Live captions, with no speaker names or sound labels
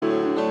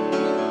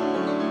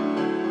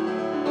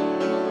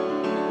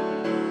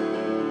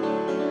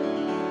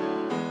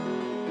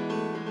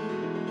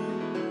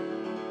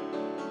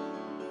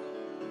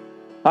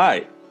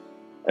Hi,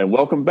 and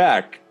welcome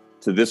back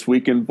to This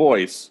Week in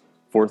Voice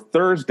for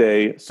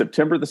Thursday,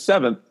 September the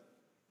 7th,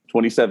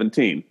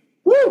 2017.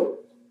 Woo!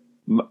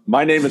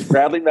 My name is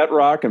Bradley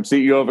Metrock. I'm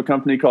CEO of a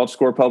company called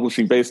Score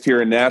Publishing based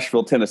here in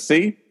Nashville,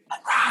 Tennessee.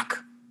 Metrock.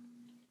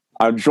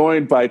 I'm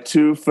joined by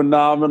two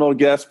phenomenal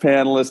guest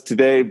panelists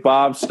today.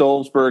 Bob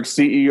Stolzberg,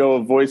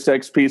 CEO of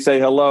VoiceXP. Say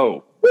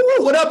hello. Woo!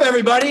 What up,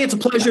 everybody? It's a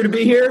pleasure to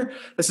be here.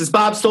 This is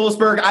Bob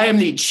Stolzberg. I am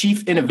the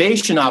Chief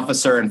Innovation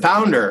Officer and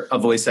founder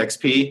of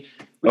VoiceXP.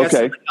 We got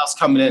somebody else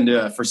coming in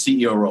for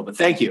CEO role, but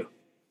thank you.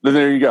 Then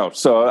there you go.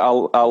 So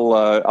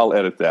I'll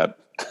edit that,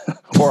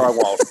 or I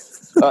won't.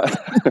 We're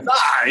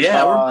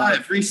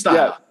live, freestyle.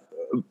 Yeah.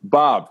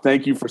 Bob,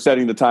 thank you for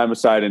setting the time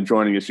aside and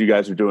joining us. You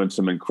guys are doing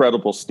some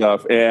incredible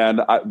stuff. And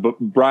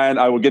Brian,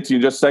 I will get to you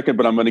in just a second,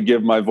 but I'm going to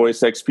give my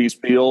VoiceXP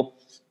spiel.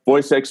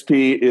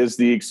 VoiceXP is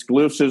the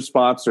exclusive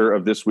sponsor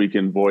of This Week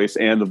in Voice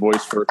and the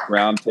Voice First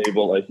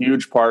Roundtable, a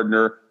huge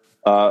partner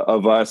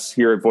of us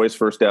here at Voice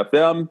First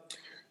FM.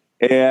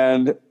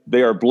 And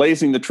they are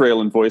blazing the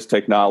trail in voice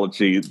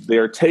technology. They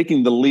are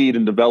taking the lead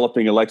in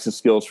developing Alexa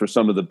skills for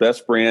some of the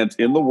best brands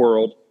in the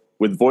world.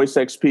 With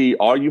VoiceXP,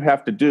 all you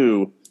have to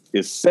do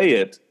is say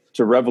it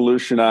to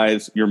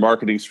revolutionize your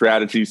marketing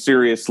strategy.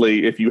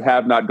 Seriously, if you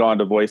have not gone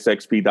to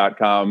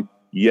voicexp.com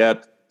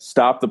yet,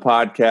 stop the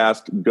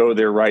podcast, go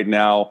there right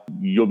now.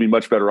 You'll be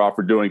much better off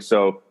for doing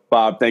so.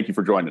 Bob, thank you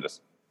for joining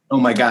us. Oh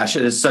my gosh,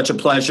 it is such a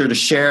pleasure to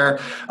share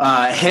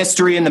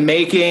history in the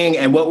making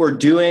and what we're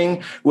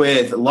doing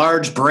with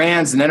large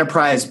brands and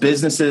enterprise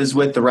businesses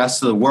with the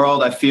rest of the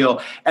world. I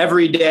feel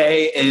every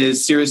day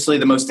is seriously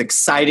the most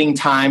exciting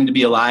time to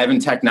be alive in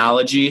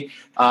technology.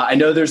 I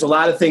know there's a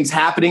lot of things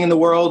happening in the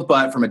world,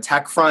 but from a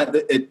tech front,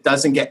 it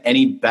doesn't get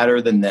any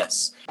better than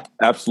this.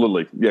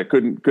 Absolutely. Yeah,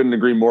 couldn't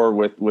agree more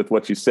with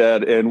what you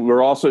said. And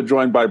we're also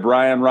joined by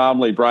Brian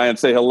Romley. Brian,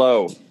 say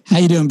hello. How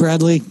you doing,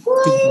 Bradley?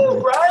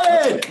 Woo,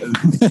 Brian!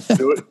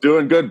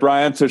 Doing good,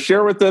 Brian. So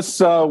share with us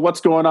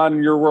what's going on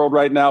in your world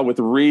right now with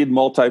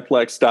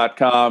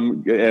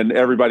readmultiplex.com. And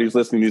everybody who's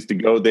listening needs to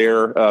go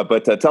there.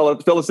 But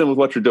fill us in with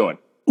what you're doing.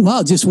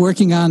 Well, just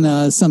working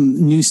on some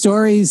new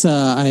stories.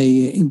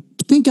 I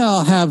think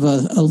I'll have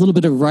a little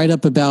bit of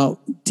write-up about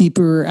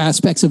deeper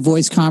aspects of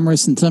voice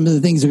commerce and some of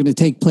the things that are going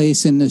to take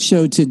place in the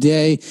show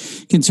today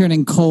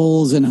concerning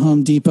Kohl's and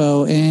Home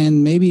Depot,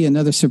 and maybe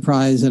another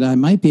surprise that I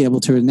might be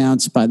able to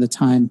announce by the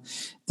time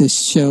this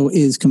show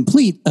is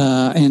complete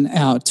and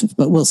out,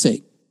 but we'll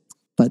see.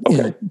 But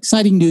okay.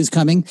 Exciting news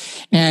coming.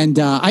 And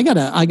I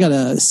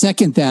gotta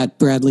second that,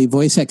 Bradley.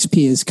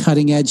 VoiceXP is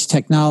cutting edge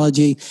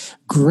technology.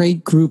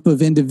 Great group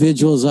of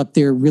individuals up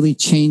there really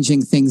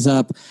changing things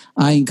up.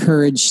 I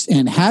encourage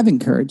and have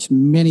encouraged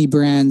many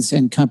brands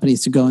and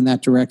companies to go in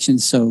that direction.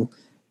 So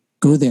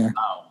go there.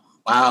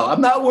 Wow.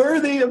 I'm not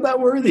worthy.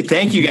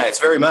 Thank you guys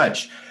very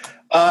much.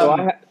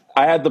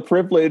 I had the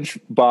privilege,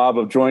 Bob,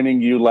 of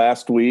joining you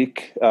last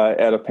week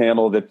at a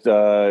panel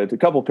a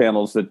couple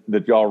panels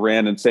that y'all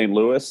ran in St.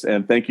 Louis.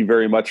 And thank you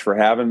very much for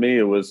having me.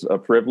 It was a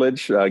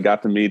privilege. I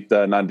got to meet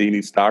Nandini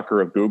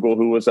Stocker of Google,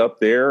 who was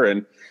up there.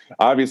 And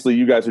obviously,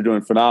 you guys are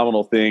doing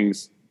phenomenal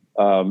things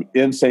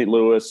in St.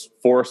 Louis,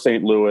 for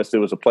St. Louis. It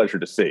was a pleasure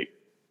to see.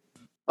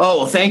 Oh,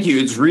 well, thank you.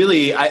 It's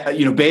really,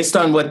 based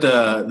on what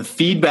the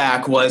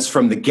feedback was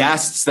from the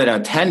guests that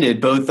attended,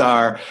 both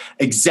our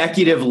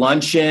executive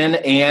luncheon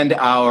and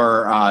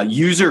our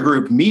user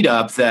group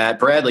meetup, that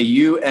Bradley,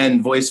 you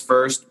and Voice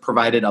First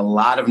provided a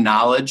lot of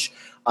knowledge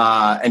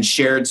and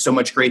shared so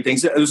much great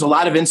things. It was a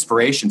lot of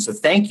inspiration. So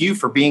thank you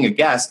for being a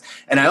guest.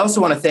 And I also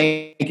want to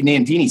thank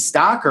Nandini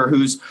Stocker,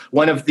 who's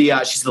one of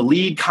she's the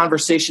lead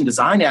conversation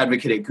design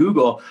advocate at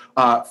Google,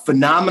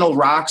 phenomenal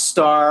rock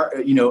star.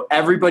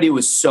 Everybody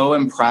was so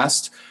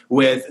impressed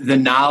with the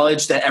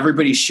knowledge that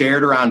everybody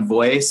shared around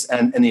voice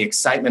and the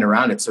excitement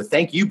around it. So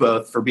thank you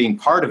both for being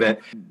part of it.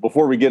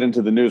 Before we get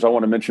into the news, I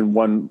want to mention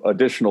one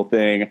additional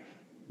thing.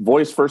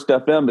 Voice First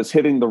FM is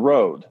hitting the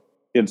road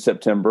in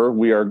September.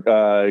 We are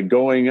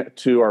going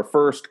to our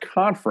first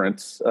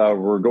conference.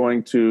 We're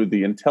going to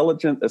the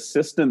Intelligent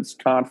Assistance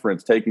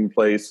Conference taking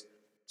place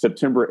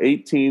September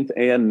 18th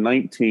and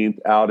 19th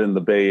out in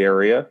the Bay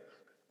Area.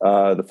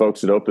 The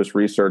folks at Opus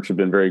Research have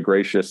been very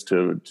gracious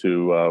to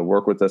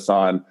work with us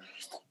on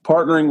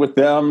partnering with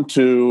them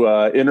to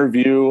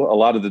interview a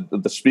lot of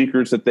the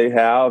speakers that they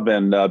have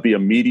and be a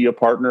media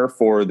partner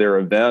for their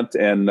event.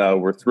 And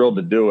we're thrilled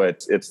to do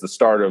it. It's the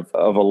start of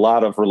a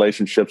lot of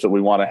relationships that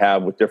we want to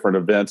have with different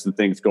events and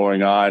things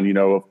going on.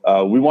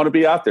 We want to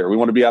be out there. We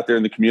want to be out there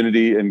in the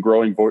community and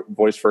growing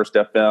Voice First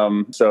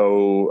FM.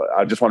 So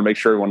I just want to make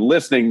sure everyone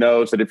listening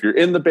knows that if you're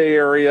in the Bay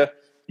Area,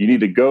 you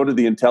need to go to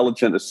the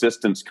Intelligent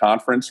Assistance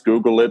Conference,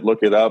 Google it,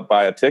 look it up,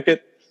 buy a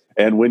ticket.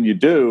 And when you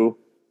do,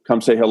 come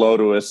say hello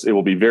to us. It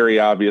will be very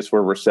obvious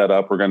where we're set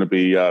up. We're going to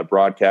be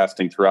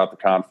broadcasting throughout the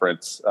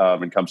conference,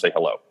 and come say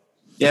hello.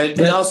 Yeah,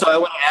 and also I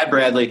want to add,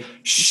 Bradley,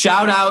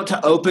 shout out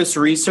to Opus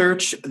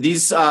Research.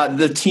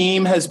 The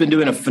team has been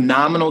doing a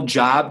phenomenal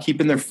job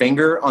keeping their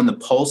finger on the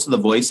pulse of the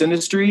voice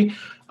industry.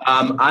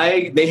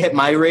 They hit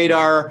my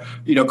radar,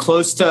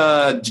 close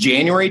to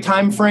January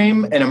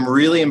timeframe, and I'm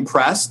really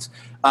impressed.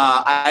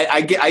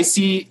 I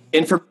see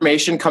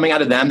information coming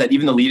out of them that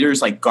even the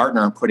leaders like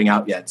Gartner aren't putting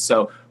out yet.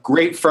 So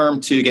great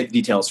firm to get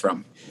details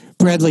from.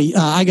 Bradley,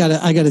 I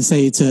gotta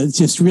say it's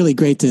just really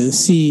great to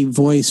see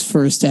Voice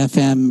First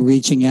FM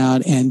reaching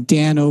out, and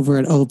Dan over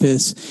at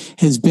Opus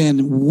has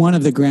been one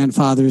of the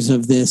grandfathers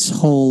of this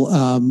whole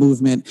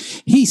movement.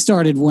 He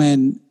started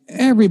when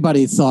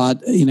everybody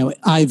thought,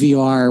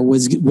 IVR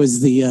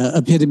was the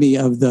epitome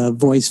of the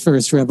voice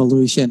first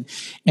revolution.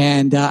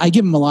 And I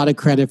give him a lot of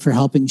credit for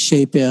helping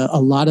shape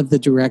a lot of the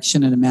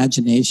direction and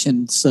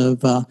imaginations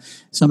of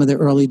some of the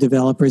early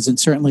developers, and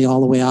certainly all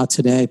the way out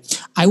today.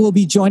 I will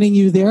be joining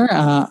you there.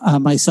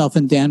 Myself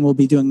and Dan will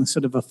be doing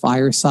sort of a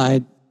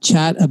fireside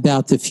chat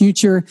about the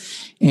future,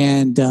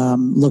 and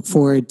look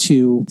forward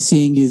to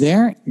seeing you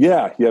there.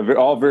 Yeah,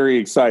 all very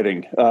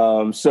exciting.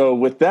 So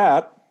with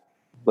that,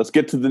 let's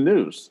get to the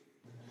news.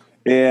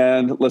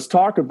 And let's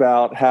talk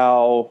about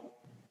how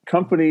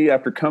company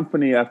after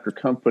company after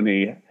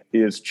company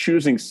is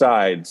choosing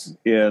sides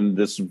in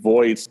this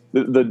voice,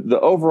 the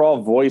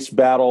overall voice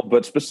battle,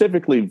 but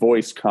specifically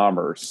voice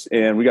commerce.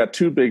 And we got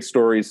two big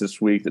stories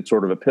this week that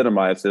sort of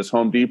epitomize this.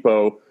 Home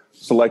Depot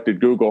selected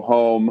Google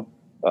Home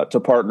to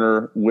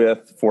partner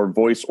with for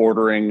voice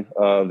ordering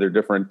of their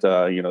different,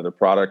 their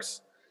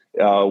products,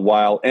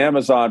 while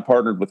Amazon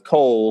partnered with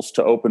Kohl's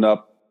to open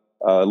up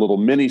little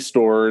mini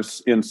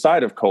stores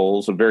inside of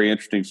Kohl's. A very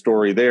interesting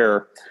story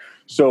there.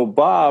 So,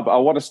 Bob, I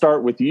want to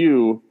start with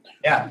you.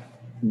 Yeah.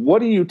 What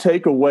do you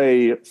take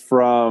away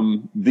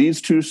from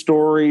these two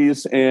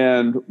stories,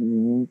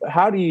 and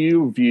how do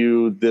you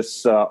view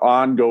this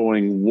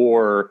ongoing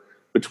war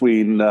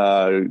between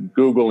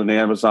Google and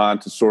Amazon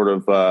to sort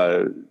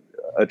of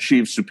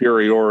achieve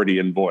superiority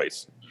in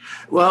voice?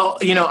 Well,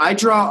 I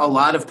draw a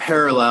lot of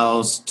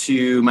parallels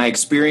to my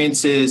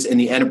experiences in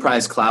the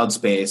enterprise cloud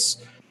space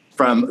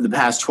from the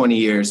past 20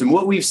 years. And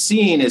what we've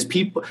seen is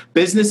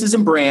businesses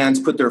and brands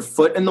put their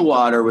foot in the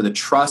water with a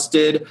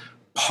trusted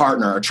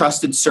partner, a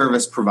trusted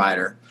service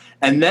provider.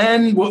 And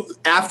then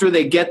after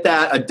they get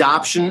that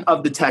adoption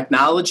of the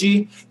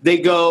technology, they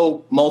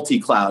go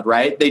multi-cloud,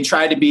 right? They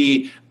try to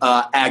be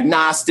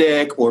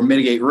agnostic or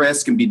mitigate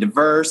risk and be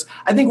diverse.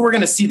 I think we're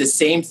going to see the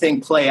same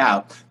thing play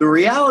out. The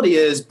reality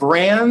is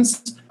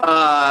brands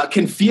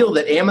can feel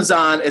that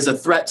Amazon is a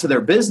threat to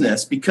their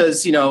business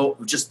because,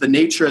 just the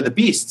nature of the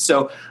beast.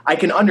 So I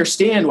can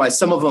understand why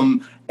some of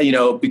them,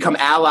 become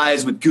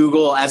allies with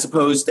Google as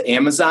opposed to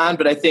Amazon.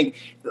 But I think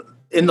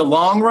in the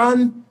long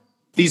run,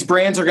 these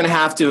brands are going to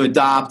have to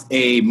adopt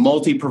a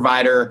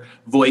multi-provider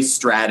voice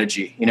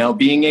strategy,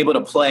 being able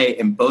to play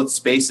in both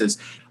spaces.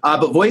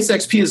 But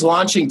VoiceXP is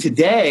launching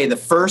today the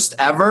first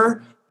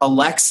ever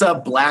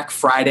Alexa Black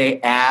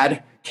Friday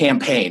ad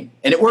campaign.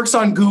 And it works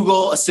on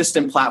Google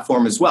Assistant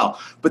platform as well.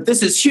 But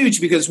this is huge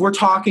because we're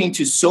talking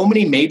to so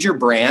many major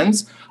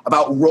brands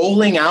about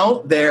rolling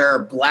out their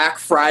Black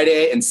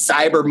Friday and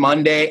Cyber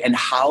Monday and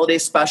holiday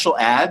special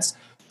ads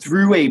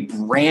through a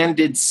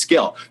branded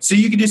skill. So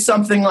you can do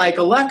something like,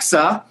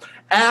 Alexa,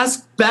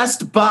 ask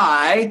Best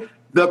Buy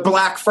the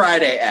Black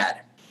Friday ad.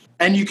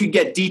 And you could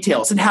get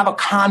details and have a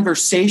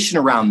conversation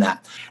around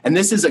that. And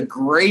this is a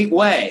great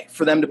way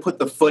for them to put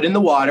the foot in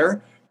the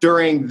water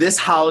during this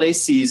holiday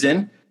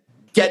season,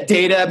 get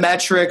data,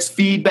 metrics,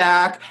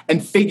 feedback,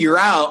 and figure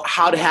out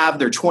how to have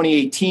their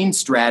 2018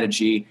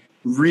 strategy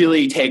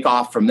really take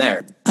off from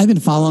there. I've been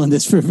following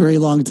this for a very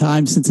long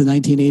time, since the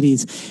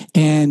 1980s.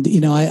 And,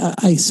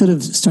 I sort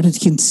of started to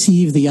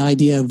conceive the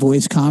idea of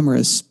voice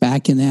commerce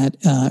back in that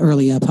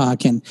early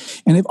epoch. And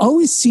I've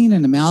always seen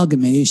an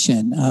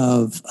amalgamation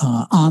of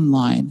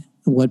online,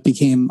 what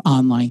became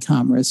online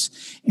commerce,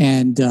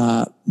 and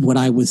what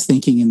I was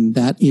thinking in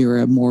that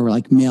era, more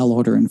like mail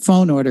order and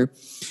phone order,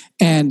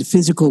 and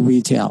physical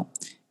retail.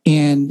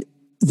 And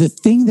the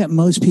thing that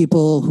most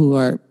people who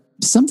are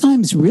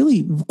sometimes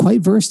really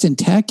quite versed in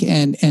tech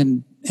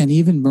and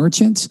even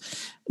merchants,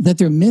 that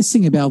they're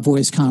missing about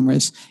voice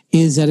commerce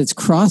is that it's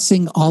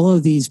crossing all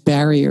of these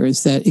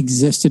barriers that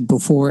existed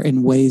before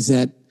in ways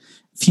that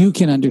few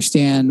can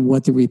understand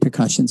what the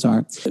repercussions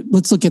are.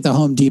 Let's look at the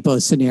Home Depot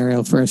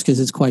scenario first, because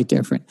it's quite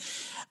different.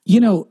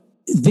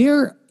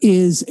 There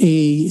is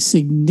a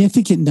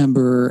significant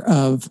number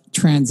of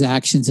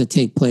transactions that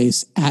take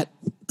place at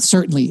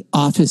certainly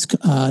office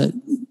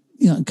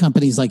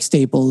companies like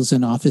Staples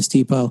and Office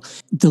Depot.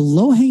 The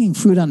low-hanging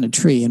fruit on the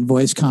tree in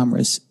voice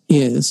commerce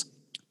is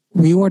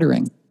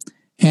reordering.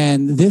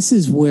 And this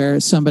is where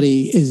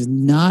somebody is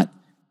not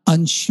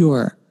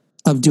unsure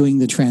of doing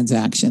the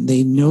transaction.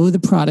 They know the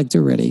product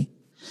already.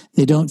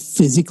 They don't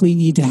physically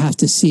need to have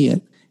to see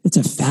it. It's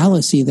a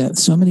fallacy that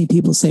so many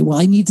people say, well,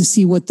 I need to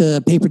see what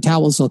the paper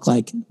towels look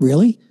like.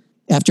 Really?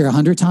 After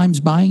 100 times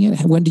buying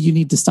it, when do you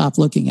need to stop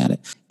looking at it?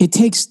 It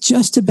takes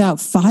just about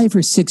five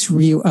or six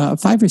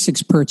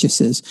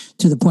purchases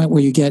to the point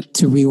where you get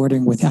to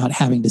reordering without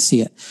having to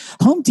see it.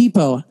 Home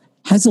Depot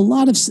has a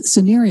lot of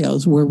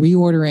scenarios where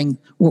reordering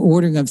or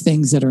ordering of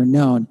things that are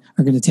known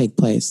are going to take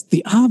place.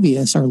 The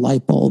obvious are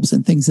light bulbs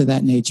and things of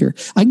that nature.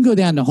 I can go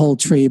down the whole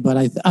tree,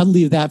 but I'll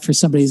leave that for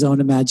somebody's own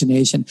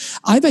imagination.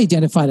 I've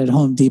identified at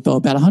Home Depot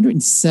about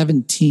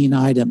 117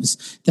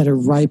 items that are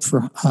ripe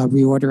for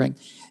reordering.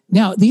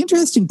 Now, the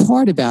interesting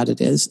part about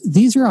it is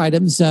these are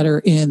items that are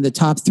in the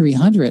top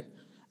 300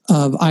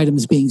 of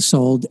items being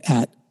sold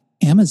at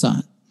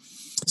Amazon.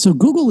 So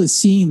Google is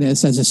seeing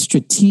this as a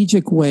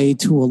strategic way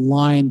to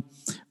align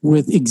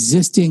with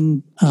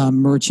existing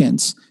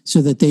merchants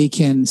so that they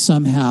can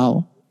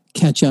somehow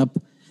catch up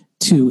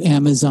to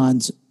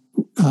Amazon's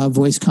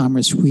voice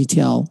commerce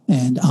retail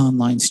and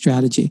online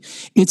strategy.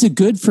 It's a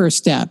good first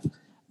step,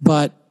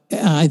 but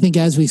I think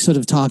as we sort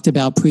of talked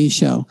about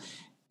pre-show,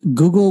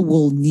 Google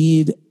will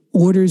need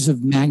orders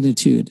of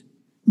magnitude,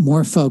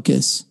 more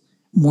focus,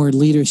 more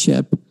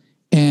leadership,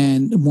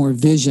 and more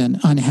vision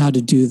on how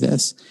to do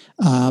this.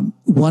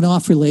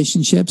 One-off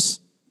relationships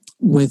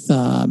with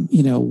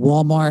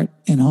Walmart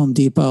and Home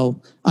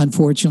Depot,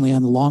 unfortunately,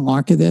 on the long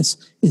arc of this,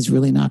 is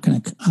really not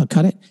going to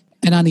cut it.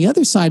 And on the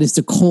other side is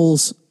the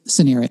Kohl's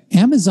scenario.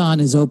 Amazon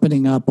is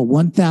opening up a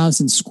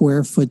 1,000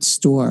 square foot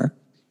store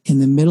in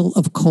the middle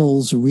of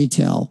Kohl's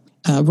retail.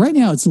 Right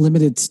now, it's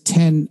limited to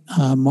 10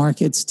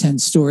 markets, 10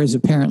 stores,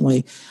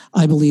 apparently.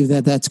 I believe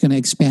that that's going to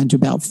expand to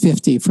about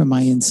 50 from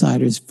my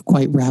insiders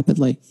quite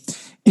rapidly.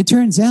 It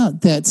turns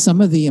out that some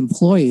of the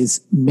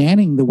employees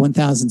manning the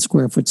 1,000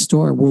 square foot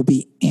store will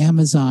be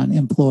Amazon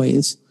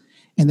employees.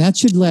 And that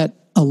should let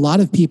a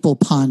lot of people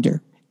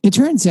ponder. It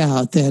turns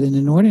out that an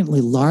inordinately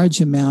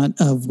large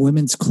amount of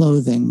women's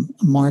clothing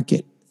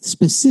market,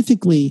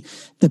 specifically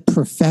the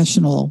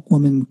professional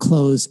women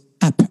clothes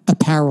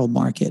apparel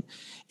market,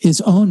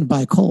 is owned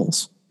by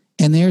Kohl's.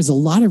 And there's a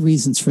lot of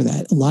reasons for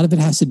that. A lot of it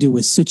has to do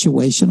with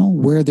situational,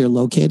 where they're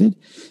located.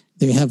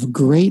 They have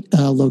great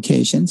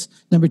locations.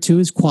 Number 2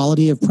 is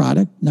quality of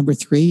product. Number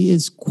 3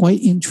 is quite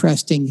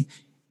interesting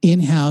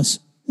in-house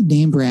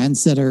name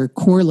brands that are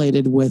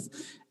correlated with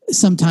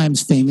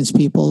sometimes famous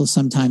people,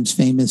 sometimes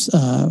famous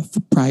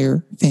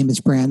prior famous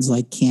brands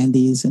like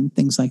candies and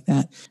things like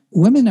that.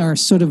 Women are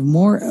sort of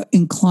more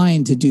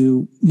inclined to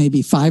do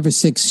maybe 5 or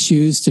 6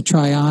 shoes to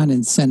try on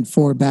and send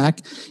 4 back,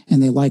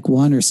 and they like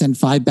one, or send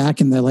 5 back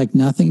and they like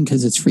nothing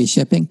because it's free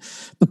shipping.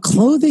 But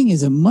clothing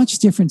is a much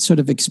different sort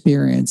of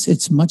experience.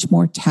 It's much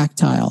more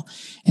tactile,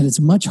 and it's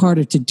much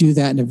harder to do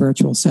that in a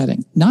virtual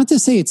setting. Not to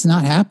say it's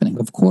not happening,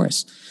 of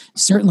course.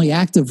 Certainly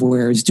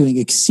activewear is doing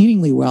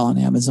exceedingly well on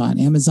Amazon.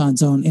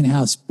 Amazon's own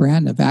in-house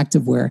brand of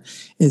activewear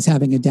is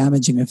having a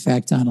damaging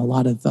effect on a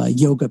lot of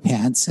yoga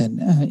pants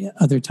and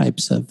other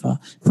types of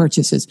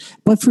purchases.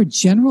 But for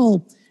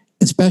general,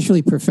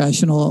 especially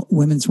professional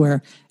women's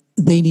wear,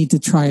 they need to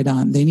try it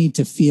on. They need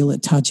to feel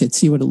it, touch it,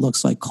 see what it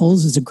looks like.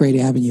 Kohl's is a great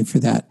avenue for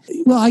that.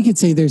 Well, I could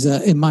say there's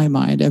in my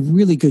mind, a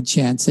really good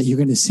chance that you're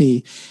going to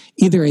see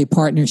either a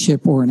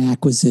partnership or an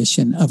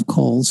acquisition of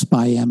Kohl's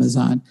by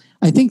Amazon.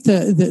 I think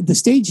the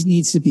stage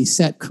needs to be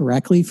set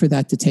correctly for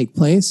that to take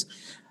place.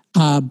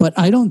 But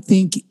I don't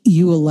think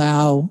you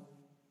allow,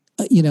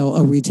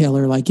 a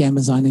retailer like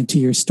Amazon into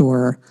your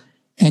store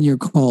and your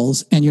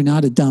Kohl's, and you're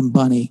not a dumb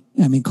bunny.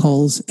 I mean,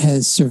 Kohl's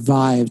has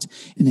survived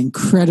an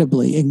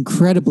incredibly,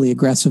 incredibly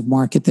aggressive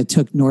market that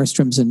took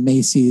Nordstrom's and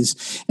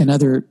Macy's and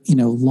other,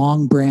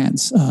 long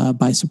brands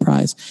by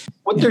surprise.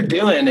 What they're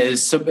doing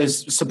is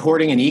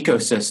supporting an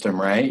ecosystem,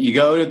 right? You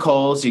go to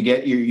Kohl's,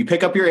 you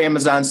pick up your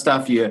Amazon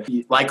stuff,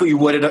 you like what you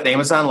would at an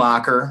Amazon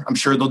locker. I'm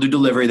sure they'll do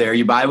delivery there.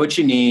 You buy what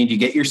you need. You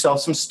get yourself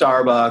some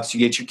Starbucks. You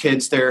get your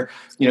kids their,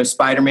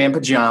 Spider-Man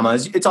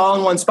pajamas. It's all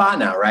in one spot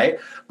now, right?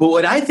 But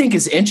what I think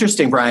is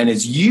interesting, Brian,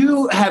 is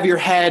you have your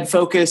head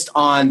focused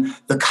on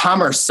the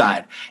commerce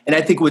side. And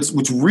I think what's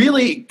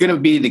really going to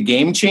be the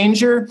game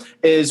changer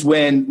is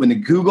when the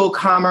Google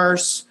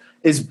commerce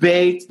is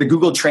baked, the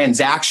Google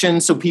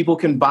transactions, so people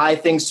can buy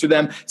things through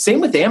them.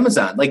 Same with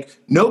Amazon. Like,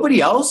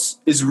 nobody else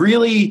is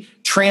really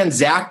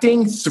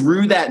transacting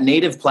through that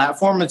native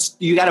platform.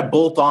 You got to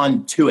bolt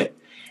on to it.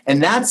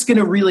 And that's going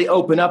to really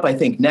open up, I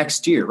think,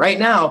 next year. Right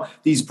now,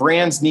 these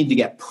brands need to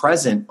get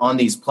present on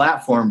these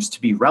platforms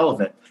to be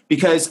relevant.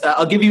 Because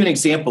I'll give you an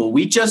example.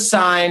 We just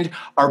signed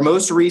our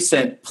most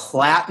recent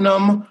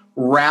platinum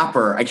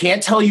rapper. I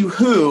can't tell you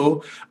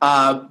who,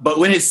 but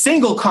when his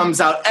single comes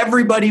out,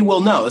 everybody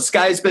will know. This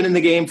guy's been in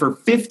the game for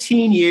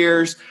 15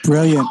 years.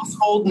 Brilliant.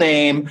 Household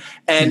name.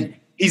 And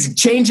he's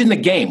changing the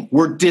game.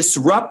 We're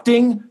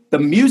disrupting the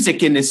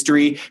music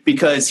industry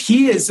because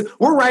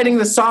we're writing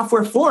the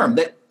software for him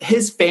that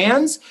his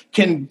fans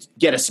can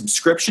get a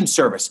subscription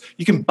service.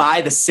 You can buy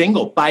the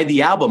single, buy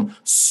the album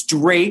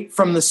straight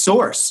from the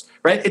source,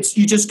 right?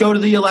 You just go to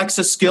the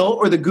Alexa skill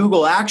or the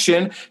Google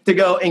action to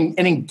go and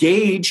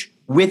engage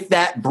with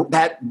that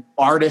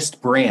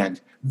artist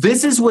brand.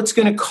 This is what's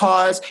going to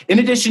cause, in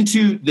addition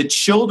to the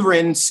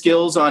children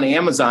skills on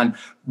Amazon,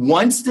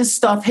 once this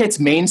stuff hits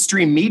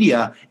mainstream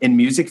media in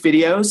music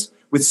videos,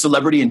 with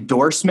celebrity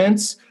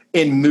endorsements,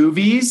 in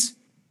movies,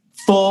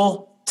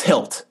 full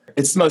tilt.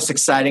 It's the most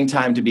exciting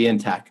time to be in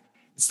tech.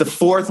 It's the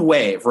fourth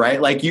wave, right?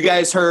 Like you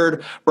guys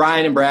heard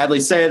Brian and Bradley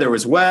say, there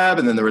was web,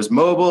 and then there was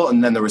mobile,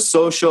 and then there was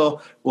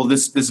social. Well,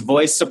 this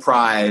voice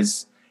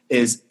surprise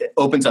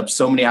opens up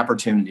so many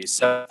opportunities.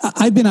 So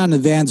I've been on the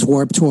Vans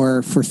Warped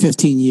Tour for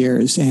 15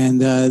 years,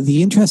 and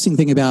the interesting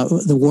thing about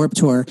the Warped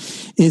Tour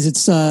is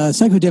it's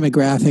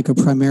psychodemographic of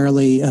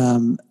primarily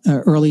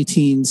early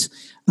teens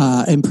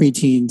and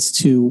preteens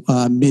to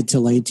mid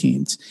to late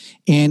teens,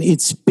 and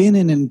it's been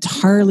an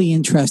entirely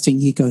interesting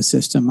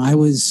ecosystem.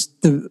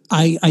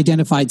 I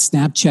identified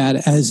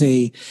Snapchat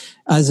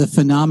as a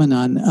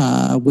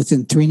phenomenon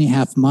within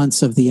 3.5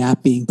 months of the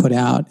app being put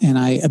out, and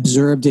I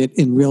observed it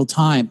in real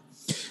time.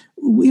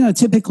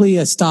 Typically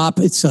a stop,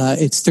 it's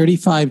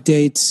 35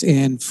 dates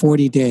and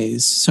 40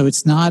 days. So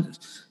it's not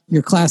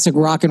your classic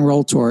rock and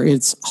roll tour.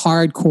 It's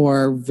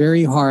hardcore,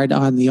 very hard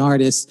on the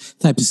artist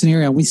type of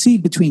scenario. We see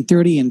between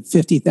 30 and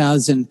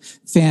 50,000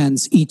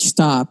 fans each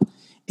stop.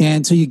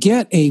 And so you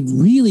get a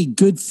really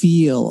good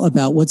feel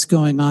about what's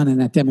going on in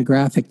that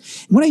demographic.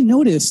 And what I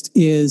noticed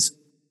is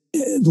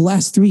the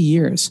last 3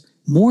 years,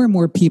 more and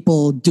more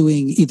people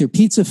doing either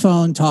pizza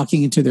phone,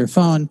 talking into their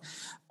phone,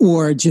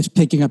 or just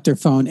picking up their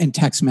phone and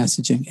text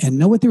messaging. And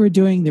know what they were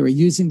doing? They were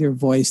using their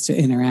voice to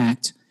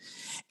interact.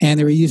 And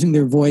they were using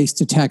their voice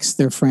to text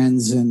their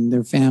friends and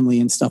their family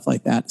and stuff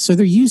like that. So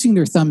they're using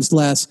their thumbs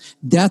less.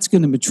 That's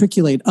going to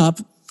matriculate up.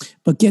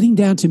 But getting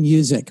down to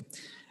music,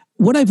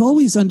 what I've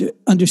always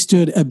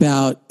understood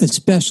about,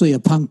 especially a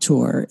punk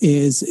tour,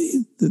 is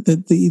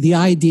the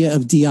idea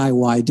of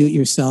DIY, do it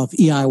yourself,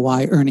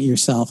 EIY, earn it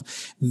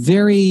yourself.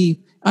 Very,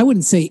 I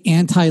wouldn't say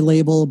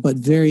anti-label, but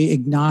very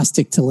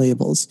agnostic to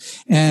labels.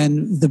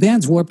 And the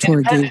Vans Warped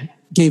Tour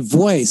gave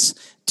voice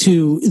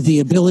to the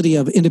ability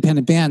of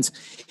independent bands.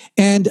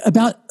 And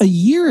about a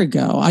year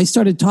ago, I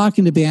started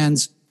talking to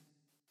bands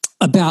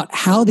about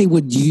how they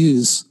would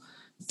use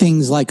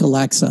things like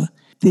Alexa.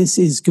 This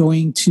is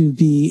going to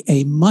be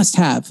a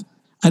must-have.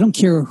 I don't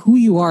care who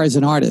you are as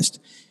an artist.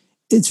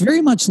 It's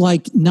very much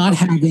like not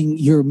having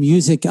your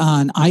music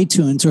on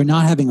iTunes or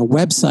not having a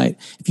website.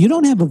 If you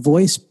don't have a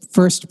voice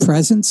first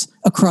presence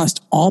across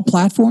all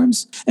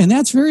platforms, and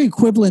that's very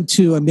equivalent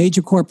to a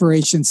major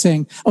corporation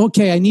saying,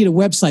 okay, I need a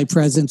website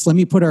presence.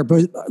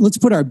 Let's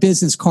put our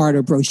business card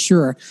or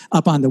brochure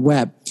up on the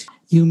web.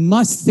 You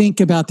must think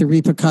about the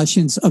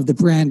repercussions of the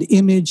brand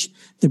image,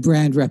 the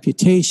brand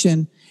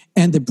reputation,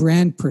 and the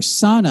brand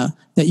persona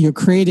that you're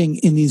creating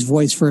in these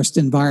voice first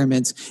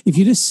environments. If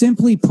you just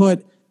simply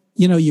put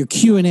your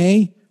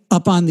Q&A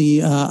up on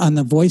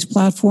the voice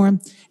platform,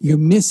 you're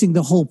missing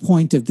the whole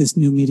point of this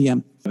new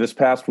medium. This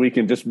past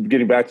weekend, just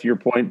getting back to your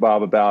point,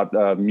 Bob,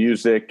 about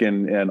music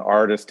and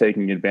artists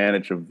taking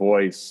advantage of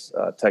voice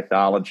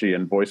technology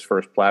and voice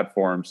first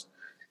platforms,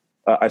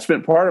 I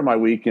spent part of my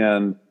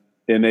weekend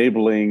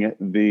enabling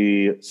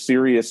the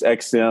Sirius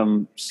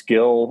XM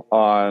skill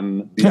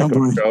on the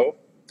Echo Show.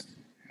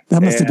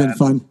 That must have been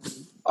fun.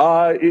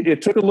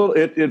 It took a little.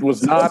 It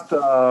was not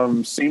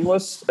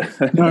seamless.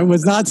 No, it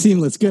was not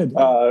seamless. Good.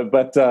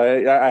 But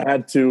I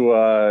had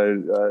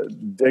to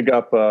dig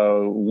up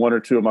one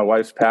or two of my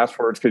wife's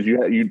passwords because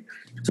you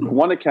took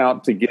one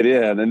account to get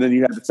in, and then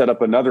you had to set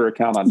up another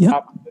account on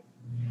top of it.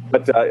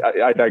 But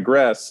I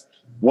digress.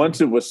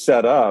 Once it was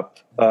set up,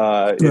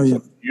 it's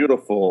a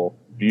beautiful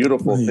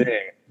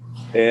thing.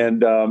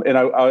 And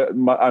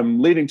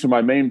I'm leading to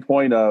my main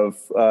point of,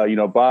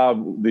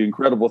 Bob, the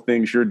incredible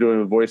things you're doing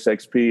with Voice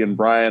XP, and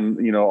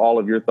Brian, all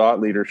of your thought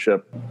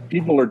leadership.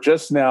 People are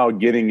just now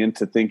getting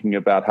into thinking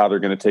about how they're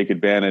going to take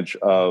advantage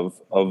of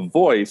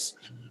voice.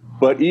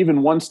 But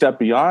even one step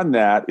beyond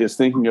that is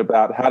thinking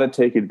about how to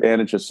take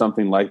advantage of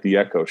something like the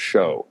Echo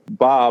Show.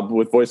 Bob,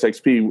 with Voice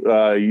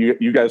XP,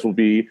 you guys will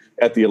be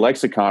at the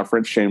Alexa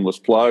conference, shameless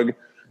plug,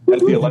 at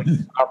the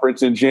Alexa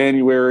conference in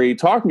January,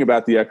 talking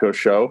about the Echo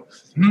Show.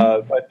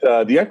 But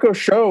the Echo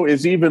Show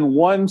is even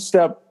one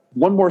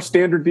more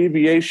standard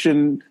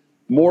deviation,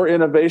 more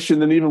innovation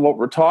than even what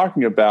we're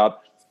talking about,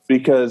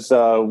 because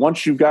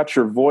once you've got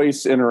your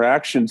voice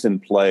interactions in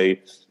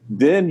play,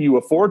 then you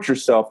afford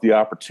yourself the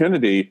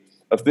opportunity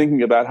of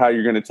thinking about how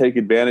you're going to take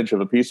advantage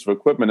of a piece of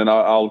equipment. And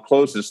I'll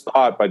close this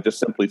thought by just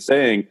simply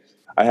saying,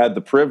 I had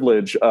the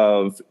privilege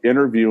of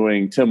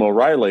interviewing Tim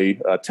O'Reilly,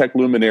 tech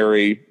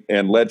luminary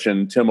and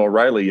legend Tim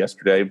O'Reilly,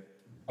 yesterday.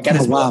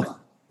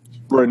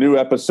 For a new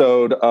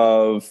episode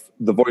of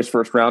the Voice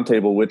First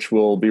Roundtable, which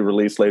will be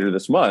released later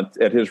this month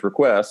at his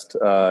request,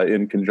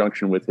 in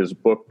conjunction with his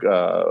book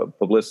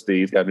publicity.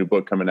 He's got a new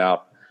book coming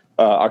out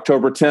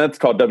October 10th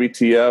called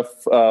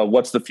WTF,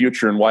 What's the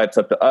Future and Why It's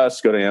Up to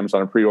Us. Go to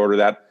Amazon and pre-order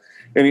that.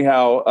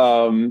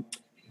 Anyhow,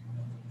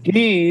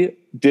 he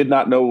did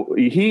not know,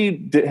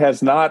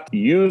 has not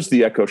used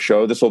the Echo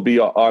Show. This will be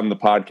on the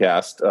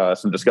podcast,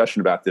 some discussion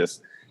about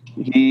this.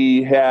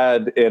 He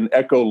had an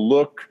Echo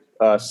Look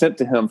sent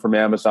to him from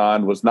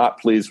Amazon, was not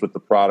pleased with the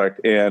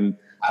product, and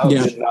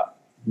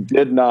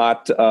did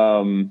not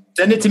send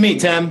it to me,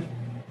 Tim.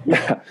 He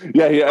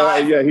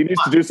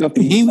needs to do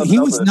something. He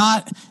was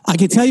not. I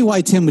can tell you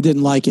why Tim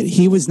didn't like it.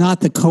 He was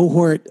not the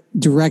cohort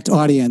direct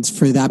audience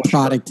for that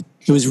product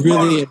It was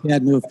really a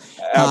bad move.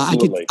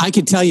 Absolutely. I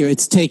could tell you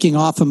it's taking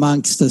off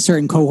amongst a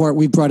certain cohort.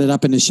 We brought it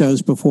up in the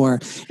shows before.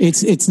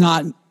 It's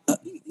not,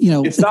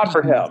 it's not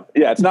for him.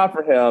 Yeah, it's not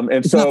for him.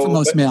 And it's not for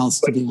most males,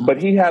 to be honest.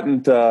 But he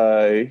hadn't,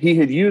 he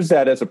had used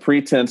that as a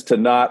pretense to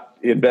not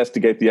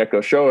investigate the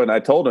Echo Show. And I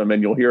told him,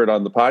 and you'll hear it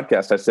on the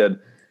podcast, I said,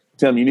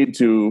 Tim, you need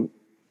to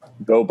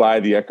go buy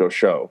the Echo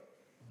Show.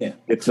 Yeah.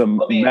 It's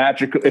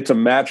a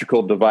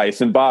magical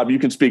device. And Bob, you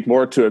can speak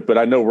more to it, but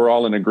I know we're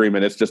all in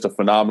agreement. It's just a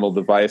phenomenal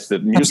device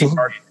that music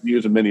artists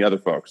use and many other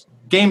folks.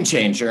 Game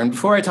changer. And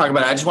before I talk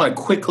about it, I just want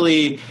to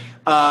quickly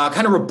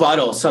kind of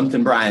rebuttal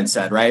something Brian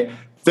said, right?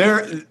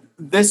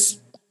 This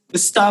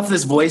stuff,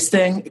 this voice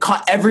thing, it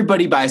caught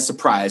everybody by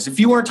surprise. If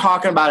you weren't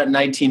talking about it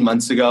 19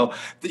 months ago,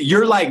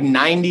 you're like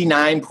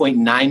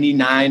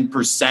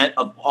 99.99%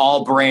 of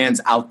all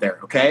brands out there,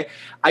 okay?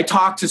 I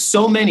talk to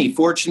so many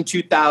Fortune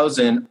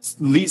 2000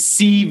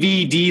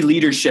 CVD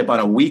leadership on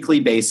a weekly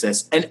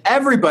basis, and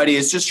everybody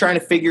is just trying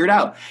to figure it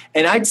out.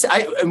 And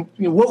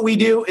what we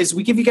do is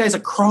we give you guys a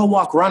crawl,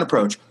 walk, run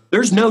approach.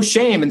 There's no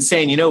shame in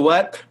saying, you know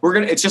what,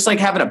 it's just like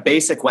having a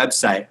basic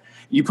website.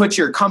 You put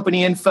your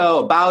company info,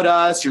 about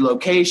us, your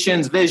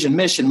locations, vision,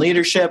 mission,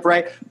 leadership,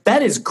 right?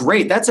 That is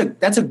great. That's a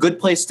good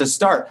place to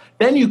start.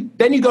 Then you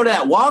go to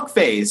that walk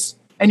phase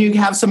and you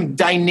have some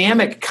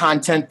dynamic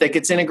content that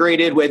gets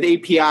integrated with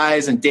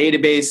APIs and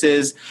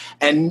databases,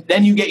 and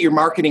then you get your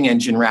marketing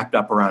engine wrapped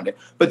up around it.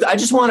 But I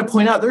just want to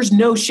point out there's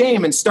no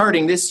shame in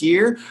starting this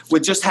year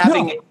with just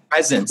having a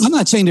presence. I'm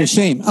not saying there's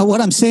shame. What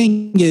I'm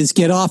saying is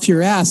get off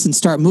your ass and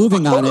start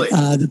moving on it.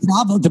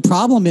 The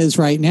problem is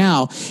right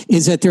now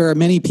is that there are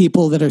many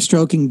people that are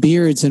stroking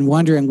beards and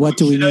wondering what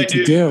do we need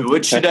to do?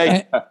 What should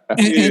I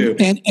do?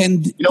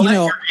 And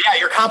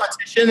your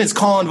competition is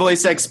calling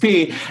Voice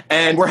XP,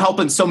 and we're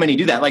helping so many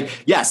do that. Like,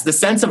 yes, the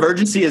sense of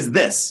urgency is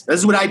this. This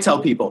is what I tell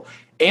people.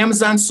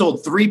 Amazon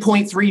sold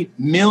 3.3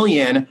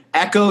 million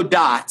Echo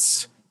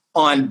Dots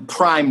on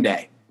Prime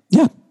Day.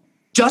 Yeah.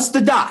 Just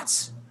the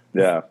dots.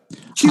 Yeah.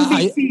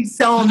 QVC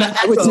selling the Echo.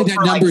 I would say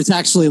that number is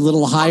actually a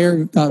little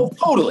higher.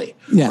 Totally.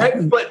 Yeah.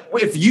 Right? But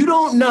if you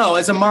don't know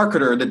as a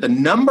marketer that the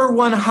number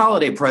one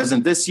holiday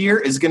present this year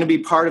is going to be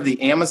part of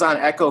the Amazon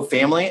Echo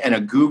family and a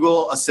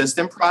Google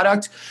Assistant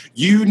product,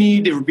 you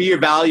need to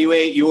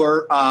reevaluate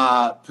your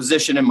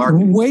position in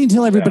marketing. Wait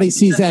until everybody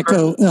sees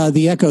Echo,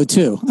 the Echo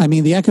 2. I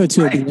mean, the Echo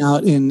 2 will be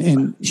out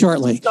in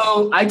shortly.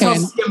 So I tell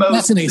CMOs,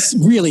 that's going to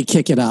really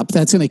kick it up.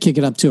 That's going to kick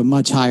it up to a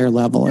much higher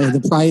level.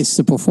 The price,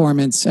 the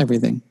performance,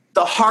 everything.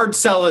 The hard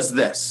sell is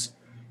this.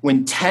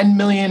 When 10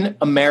 million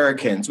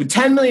Americans, with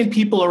 10 million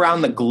people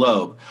around the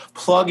globe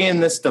plug in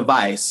this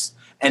device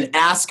and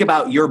ask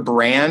about your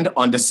brand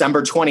on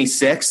December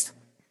 26th,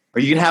 are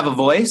you going to have a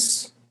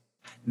voice?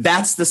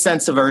 That's the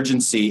sense of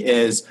urgency.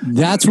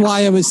 That's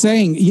why I was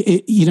saying,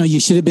 you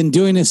should have been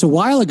doing this a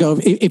while ago.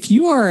 If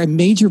you are a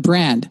major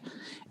brand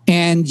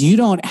and you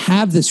don't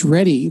have this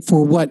ready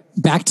for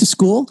back to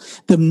school,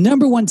 the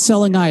number one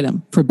selling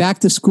item for back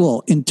to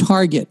school in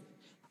Target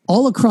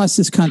all across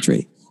this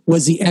country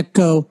was the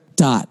Echo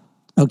Dot.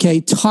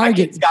 Okay,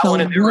 Target got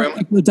one in their room.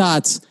 Echo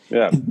Dots.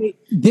 Yeah, I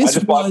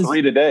just bought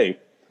 3 today.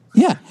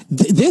 Yeah,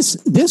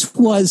 this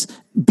was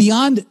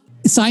beyond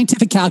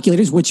scientific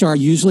calculators, which are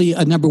usually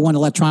a number one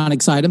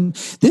electronics item.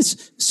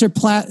 This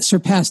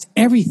surpassed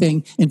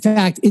everything. In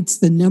fact, it's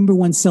the number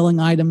one selling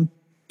item,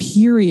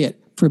 period,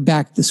 for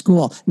back to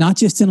school, not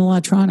just in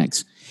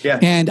electronics. Yeah.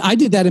 And I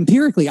did that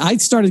empirically. I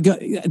started,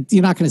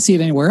 you're not going to see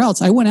it anywhere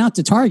else. I went out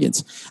to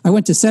Targets. I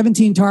went to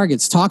 17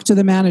 Targets, talked to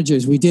the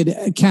managers. We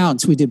did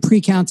counts. We did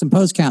pre-counts and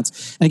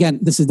post-counts. And again,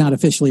 this is not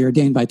officially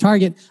ordained by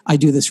Target. I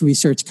do this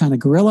research kind of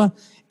guerrilla.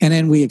 And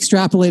then we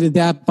extrapolated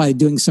that by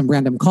doing some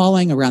random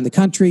calling around the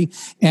country.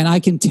 And I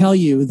can tell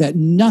you that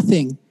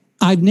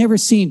I've never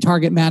seen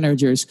Target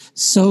managers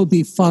so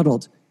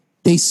befuddled.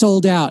 They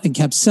sold out and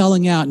kept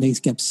selling out, and they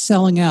kept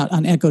selling out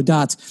on Echo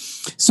Dots.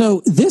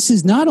 So this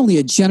is not only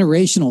a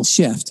generational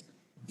shift,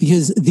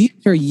 because these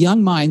are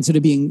young minds that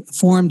are being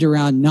formed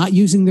around not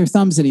using their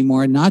thumbs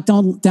anymore, not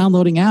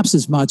downloading apps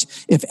as much,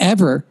 if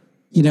ever,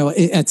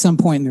 at some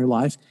point in their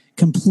life,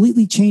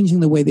 completely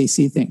changing the way they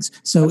see things.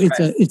 So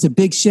it's a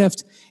big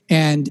shift.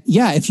 And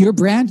yeah, if you're a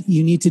brand,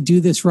 you need to do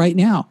this right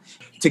now.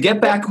 To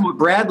get back to what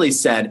Bradley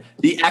said,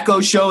 the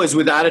Echo Show is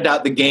without a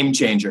doubt the game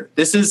changer.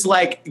 This is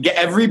like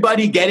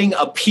everybody getting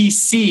a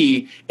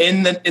PC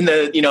in the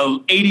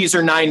 80s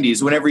or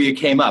 90s, whenever you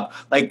came up.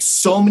 Like,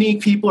 so many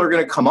people are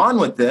going to come on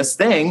with this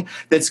thing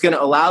that's going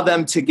to allow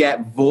them to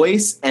get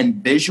voice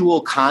and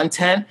visual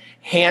content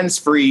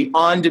hands-free,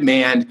 on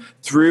demand,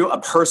 through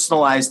a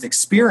personalized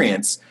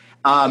experience.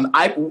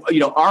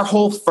 Our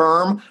whole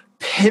firm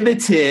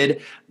pivoted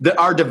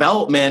our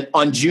development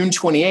on June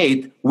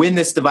 28th when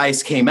this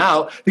device came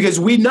out, because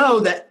we know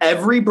that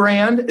every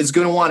brand is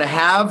going to want to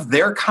have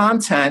their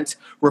content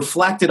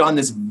reflected on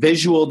this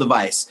visual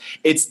device.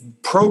 It's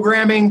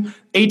programming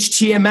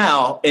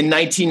HTML in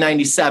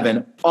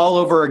 1997 all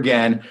over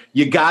again.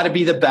 You got to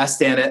be the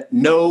best in it.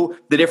 Know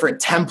the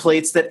different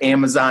templates that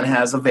Amazon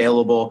has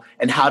available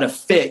and how to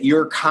fit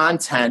your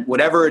content,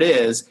 whatever it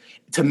is,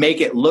 to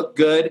make it look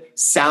good,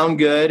 sound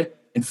good,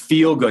 and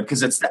feel good,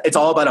 because it's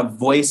all about a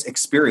voice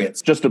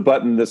experience. Just to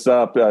button this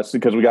up,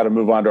 because we got to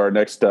move on to our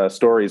next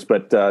stories,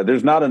 but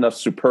there's not enough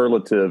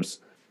superlatives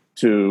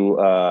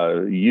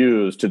to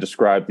use to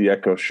describe the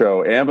Echo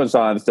Show.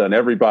 Amazon's done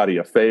everybody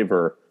a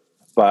favor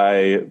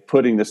by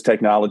putting this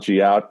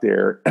technology out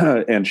there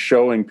and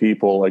showing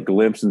people a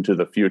glimpse into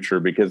the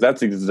future, because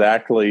that's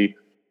exactly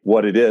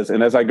what it is.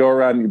 And as I go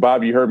around,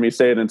 Bob, you heard me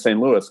say it in St.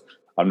 Louis,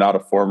 I'm not a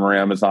former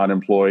Amazon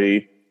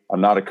employee. I'm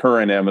not a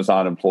current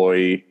Amazon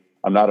employee.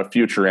 I'm not a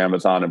future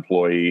Amazon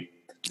employee.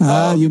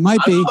 You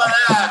might be.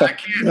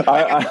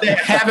 I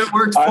haven't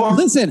worked for.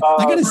 Listen,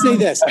 I got to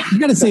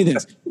say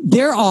this.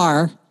 There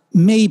are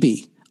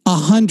maybe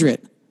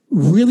 100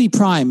 really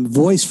prime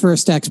voice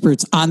first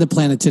experts on the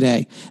planet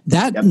today.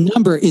 That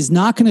number is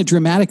not going to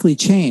dramatically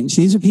change.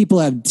 These are people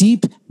who have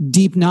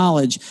deep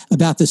knowledge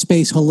about the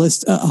space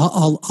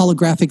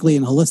holographically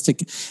and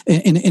holistic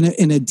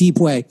in a deep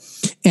way.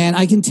 And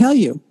I can tell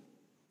you,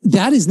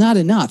 that is not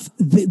enough.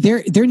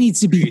 There needs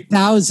to be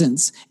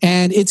thousands,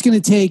 and it's going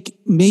to take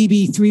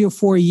maybe 3 or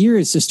 4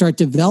 years to start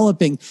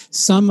developing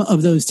some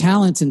of those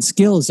talents and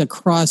skills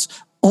across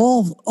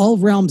all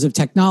realms of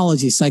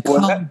technology,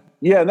 psychology.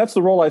 And that's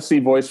the role I see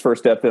Voice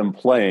First FM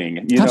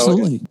playing.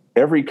 Absolutely.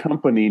 Every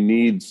company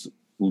needs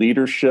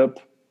leadership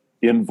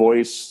in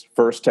voice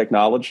first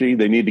technology.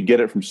 They need to get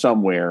it from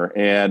somewhere,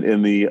 and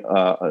in the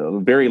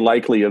very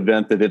likely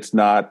event that it's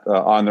not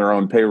on their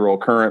own payroll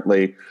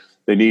currently,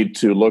 they need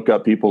to look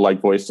up people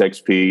like Voice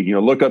XP,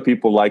 look up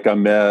people like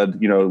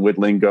Ahmed, with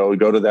Lingo,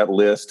 go to that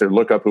list or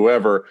look up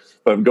whoever,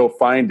 but go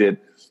find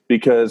it,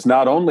 because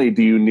not only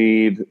do you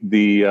need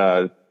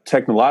the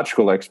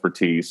technological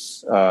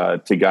expertise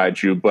to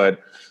guide you, but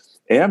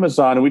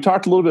Amazon, and we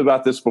talked a little bit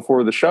about this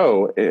before the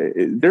show,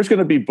 there's going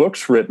to be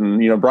books written.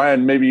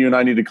 Brian, maybe you and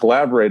I need to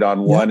collaborate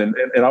on one. And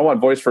I want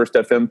Voice First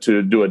FM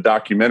to do a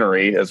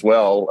documentary as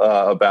well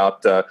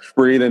about,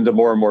 we're getting into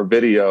more and more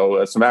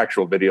video, some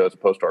actual video as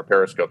opposed to our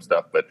Periscope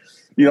stuff. But,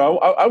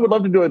 I would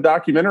love to do a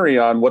documentary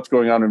on what's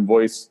going on in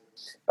voice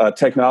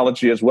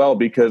technology as well,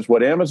 because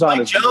what Amazon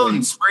Mike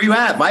Jones, where you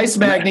at? Vice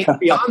Mag needs to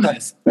be on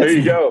this. There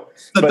you go.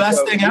 The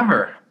best thing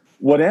ever.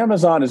 What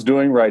Amazon is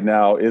doing right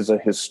now is a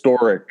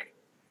historic,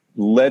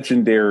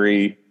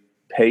 legendary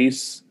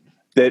pace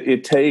that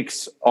it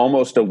takes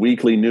almost a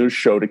weekly news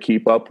show to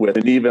keep up with.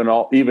 And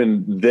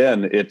even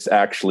then, it's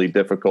actually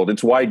difficult.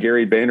 It's why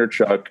Gary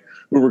Vaynerchuk,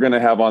 who we're going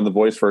to have on the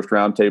Voice First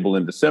Roundtable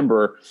in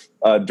December,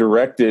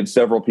 directed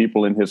several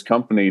people in his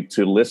company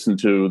to listen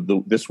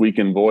to This Week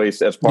in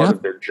Voice as part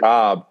of their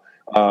job,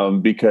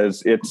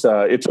 because it's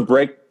a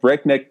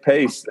breakneck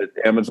pace that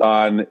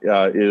Amazon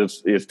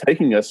is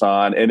taking us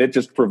on, and it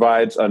just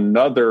provides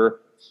another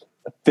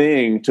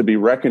thing to be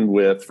reckoned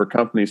with for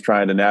companies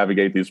trying to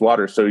navigate these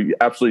waters. So you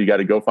got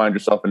to go find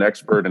yourself an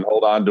expert and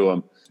hold on to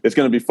them. It's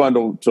going to be fun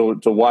to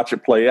watch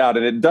it play out.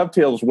 And it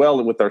dovetails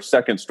well with our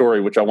second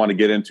story, which I want to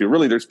get into.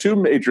 Really, there's two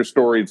major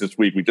stories this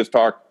week. We just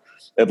talked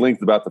at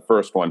length about the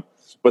first one.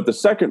 But the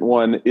second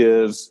one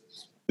is,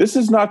 this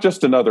is not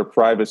just another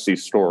privacy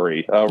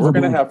story. We're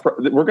going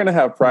to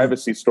have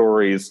privacy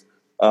stories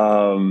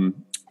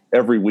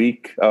every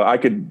week. I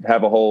could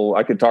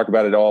talk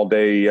about it all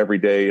day, every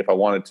day if I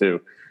wanted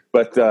to.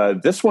 But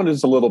this one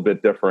is a little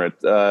bit different.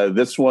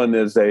 This one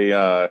is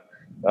it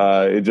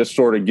just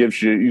sort of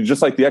gives you,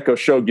 just like the Echo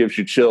Show gives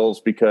you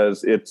chills,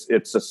 because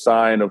it's a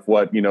sign of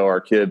what, our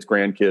kids,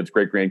 grandkids,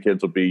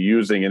 great-grandkids will be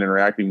using and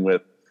interacting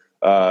with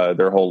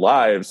their whole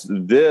lives.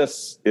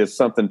 This is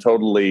something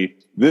totally,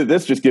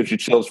 this just gives you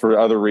chills for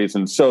other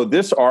reasons. So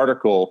this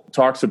article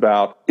talks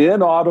about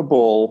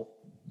inaudible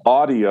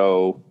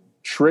audio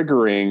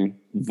triggering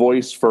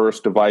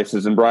voice-first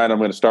devices. And Brian, I'm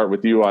going to start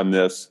with you on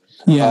this.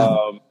 Yeah.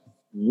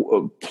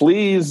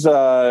 Please,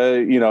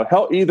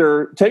 help,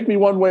 either take me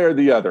one way or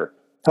the other.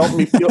 Help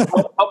me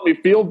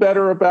feel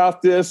better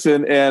about this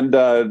and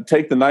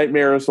take the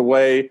nightmares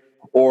away,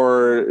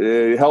 or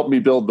help me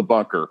build the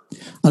bunker.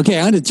 Okay,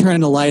 I'm going to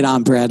turn the light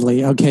on,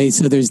 Bradley. Okay,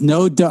 so there's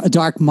no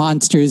dark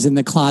monsters in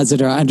the closet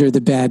or under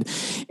the bed.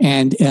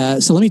 And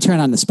so let me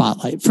turn on the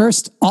spotlight.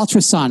 First,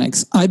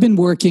 ultrasonics. I've been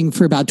working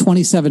for about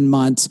 27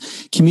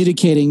 months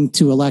communicating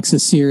to Alexa,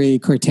 Siri,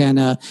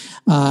 Cortana,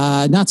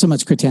 not so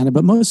much Cortana,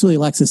 but mostly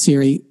Alexa,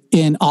 Siri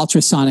in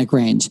ultrasonic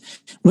range.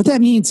 What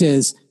that means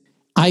is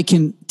I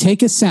can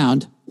take a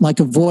sound like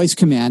a voice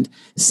command,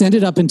 send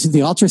it up into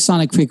the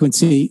ultrasonic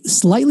frequency,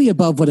 slightly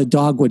above what a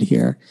dog would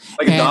hear.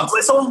 Like a dog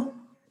whistle?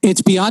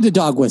 It's beyond a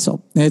dog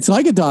whistle. It's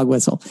like a dog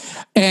whistle.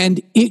 And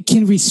it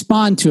can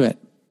respond to it,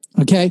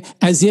 okay,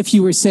 as if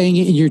you were saying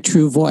it in your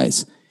true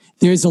voice.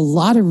 There's a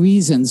lot of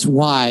reasons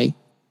why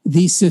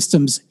these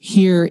systems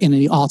hear in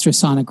the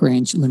ultrasonic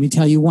range. Let me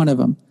tell you one of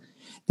them.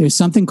 There's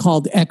something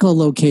called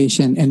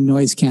echolocation and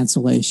noise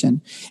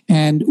cancellation.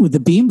 And with the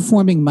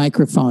beamforming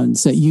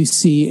microphones that you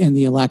see in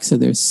the Alexa,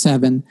 there's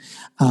 7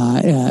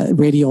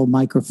 radial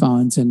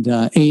microphones and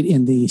 8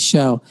 in the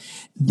show.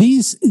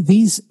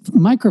 These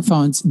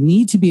microphones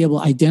need to be able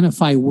to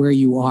identify where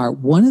you are.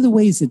 One of the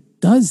ways it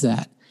does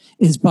that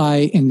is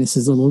by, and this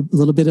is a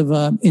little bit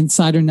of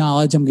insider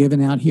knowledge I'm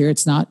giving out here.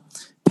 It's not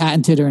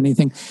patented or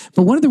anything.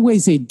 But one of the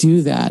ways they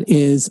do that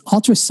is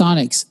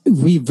ultrasonics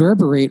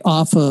reverberate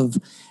off of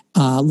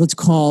let's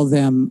call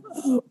them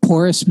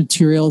porous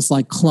materials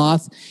like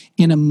cloth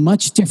in a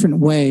much different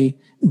way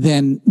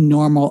than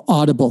normal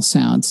audible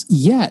sounds.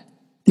 Yet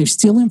there's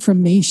still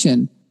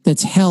information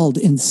that's held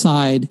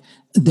inside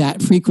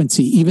that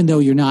frequency, even though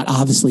you're not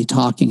obviously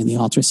talking in the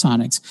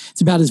ultrasonics.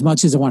 It's about as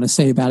much as I want to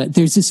say about it.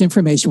 There's this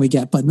information we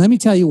get, but let me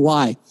tell you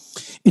why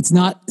it's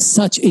not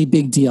such a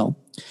big deal.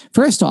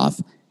 First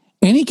off,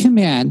 any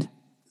command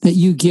that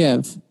you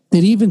give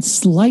that even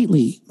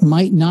slightly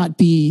might not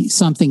be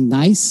something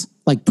nice,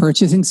 like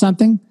purchasing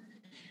something,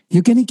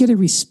 you're going to get a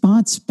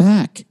response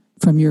back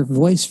from your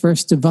voice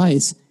first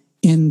device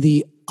in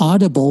the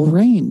audible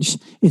range.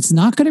 It's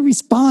not going to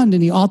respond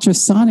in the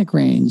ultrasonic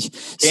range.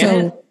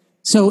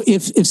 So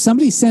if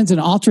somebody sends an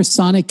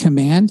ultrasonic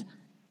command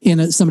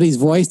in somebody's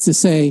voice to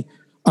say,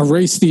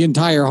 erase the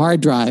entire hard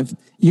drive,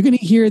 you're going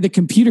to hear the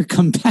computer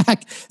come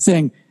back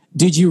saying,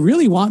 did you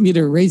really want me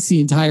to erase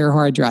the entire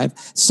hard drive?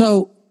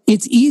 So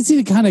it's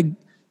easy to kind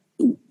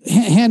of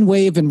hand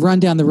wave and run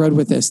down the road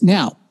with this.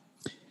 Now,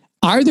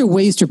 are there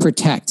ways to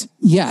protect?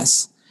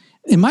 Yes.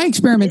 In my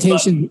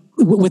experimentation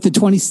with the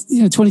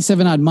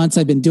 27 odd months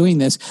I've been doing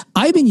this,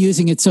 I've been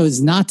using it so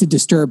as not to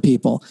disturb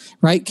people,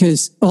 right?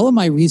 Because all of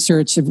my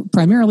research,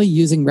 primarily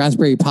using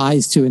Raspberry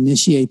Pis to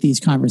initiate these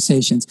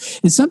conversations,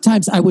 is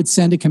sometimes I would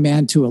send a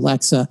command to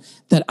Alexa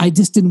that I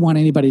just didn't want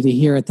anybody to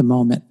hear at the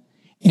moment.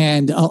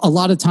 And a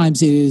lot of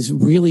times it is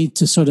really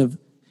to sort of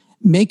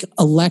make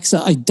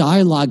Alexa a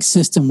dialogue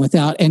system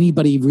without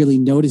anybody really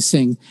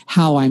noticing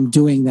how I'm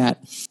doing that.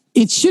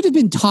 It should have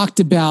been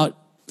talked about.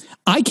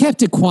 I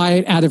kept it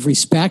quiet out of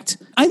respect.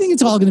 I think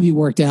it's all going to be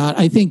worked out.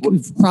 I think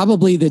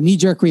probably the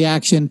knee-jerk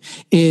reaction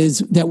is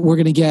that we're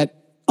going to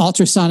get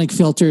ultrasonic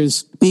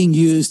filters being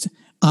used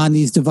on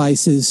these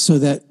devices so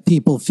that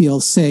people feel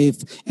safe.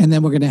 And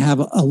then we're going to have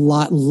a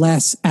lot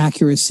less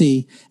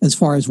accuracy as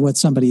far as what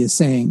somebody is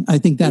saying. I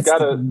think that's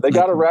they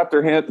got to wrap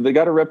their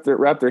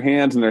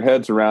hands and their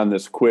heads around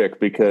this quick,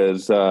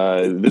 because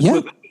this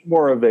was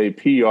more of a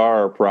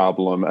PR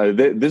problem.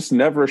 This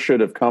never should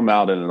have come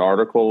out in an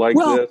article like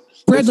this.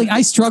 Bradley,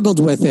 I struggled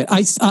with it.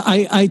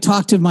 I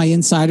talked to my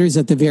insiders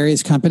at the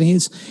various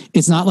companies.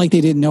 It's not like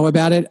they didn't know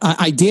about it.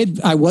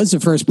 I was the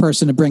first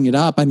person to bring it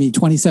up. I mean,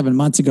 27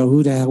 months ago,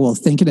 who the hell was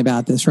thinking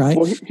about this, right?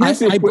 Well,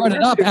 I brought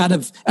it up out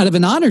of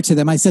an honor to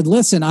them. I said,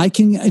 listen, I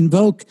can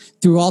invoke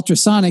through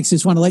ultrasonics.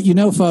 Just want to let you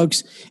know,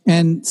 folks.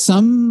 And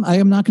some, I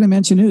am not going to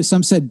mention who,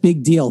 some said,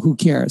 big deal. Who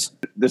cares?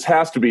 This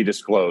has to be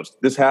disclosed.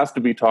 This has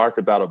to be talked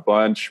about a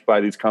bunch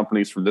by these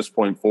companies from this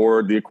point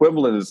forward. The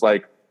equivalent is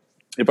like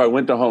if I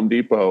went to Home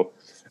Depot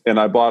and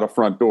I bought a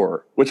front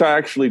door, which I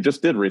actually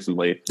just did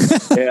recently.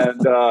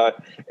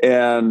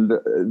 and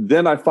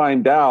then I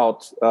find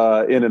out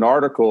in an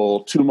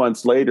article 2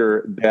 months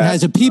later that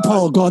has a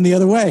peephole going the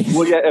other way.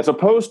 Well, yeah, as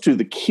opposed to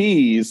the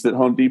keys that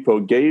Home Depot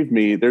gave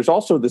me, there's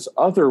also this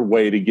other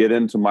way to get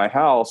into my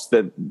house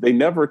that they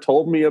never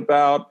told me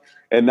about.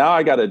 And now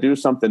I got to do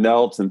something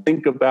else and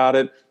think about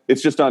it.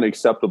 It's just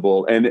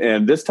unacceptable.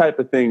 And this type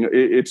of thing,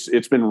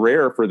 it's been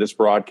rare for this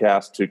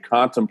broadcast to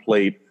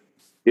contemplate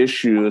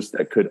issues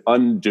that could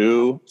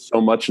undo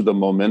so much of the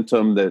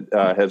momentum that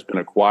has been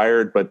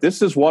acquired. But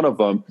this is one of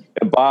them.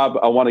 And Bob,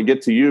 I want to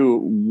get to you.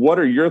 What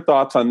are your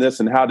thoughts on this,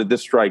 and how did this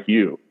strike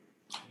you?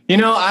 You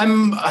know,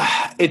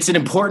 it's an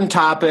important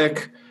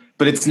topic,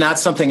 but it's not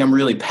something I'm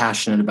really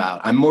passionate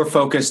about. I'm more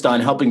focused on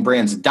helping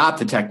brands adopt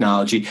the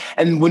technology.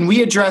 And when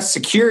we address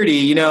security,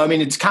 you know, I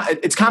mean, it's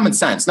common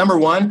sense. Number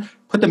one,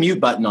 put the mute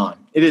button on.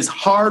 It is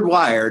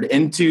hardwired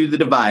into the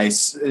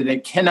device and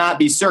it cannot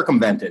be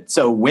circumvented.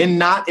 So when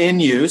not in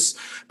use,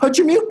 put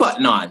your mute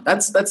button on.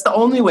 That's the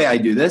only way I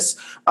do this.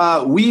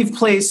 We've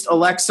placed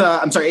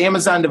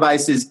Amazon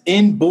devices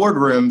in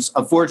boardrooms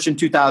of Fortune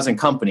 2000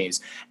 companies,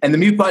 and the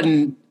mute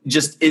button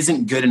just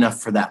isn't good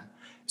enough for them.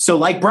 So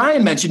like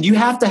Brian mentioned, you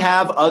have to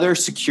have other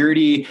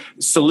security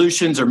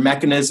solutions or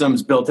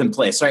mechanisms built in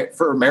place, right?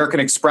 For American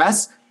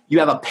Express, you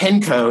have a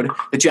PIN code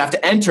that you have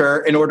to enter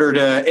in order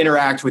to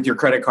interact with your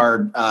credit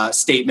card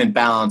statement,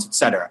 balance, et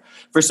cetera.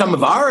 For some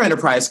of our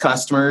enterprise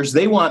customers,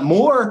 they want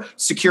more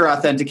secure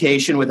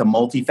authentication with a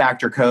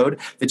multi-factor code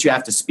that you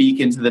have to speak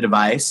into the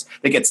device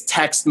that gets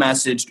text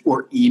messaged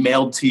or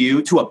emailed to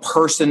you to a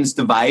person's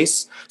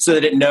device so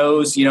that it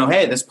knows, you know,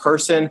 hey, this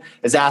person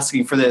is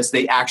asking for this.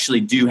 They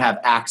actually do have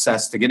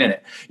access to get in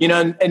it. You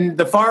know,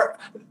 and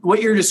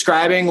what you're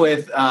describing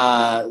with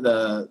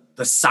the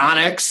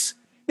Sonics,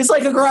 it's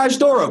like a garage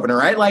door opener,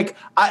 right? Like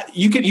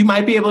you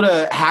might be able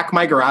to hack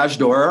my garage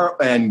door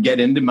and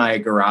get into my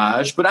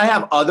garage, but I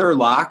have other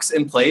locks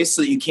in place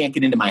so that you can't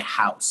get into my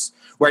house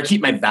where I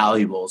keep my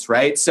valuables,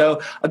 right?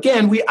 So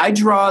again, I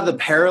draw the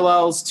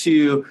parallels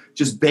to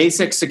just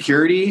basic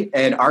security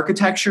and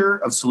architecture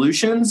of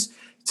solutions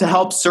to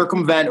help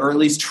circumvent or at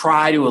least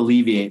try to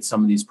alleviate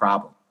some of these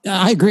problems.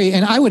 I agree.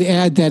 And I would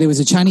add that it was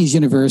a Chinese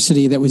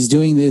university that was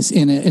doing this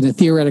in a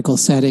theoretical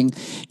setting.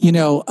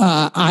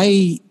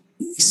 I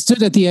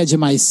stood at the edge of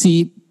my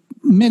seat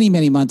many,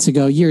 many months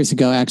ago, years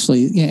ago,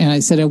 actually. And I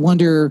said, I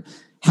wonder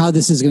how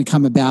this is going to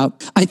come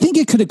about. I think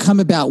it could have come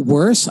about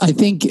worse. I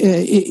think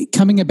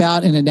coming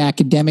about in an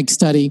academic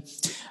study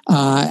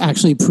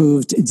actually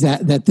proved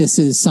that this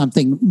is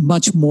something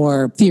much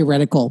more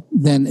theoretical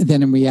than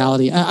in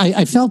reality.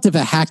 I felt if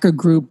a hacker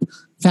group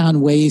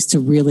found ways to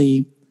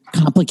really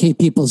complicate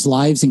people's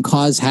lives and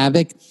cause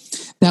havoc,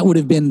 that would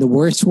have been the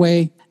worst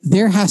way.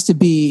 There has to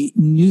be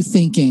new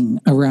thinking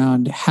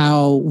around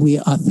how we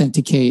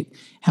authenticate,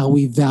 how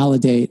we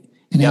validate,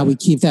 and how we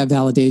keep that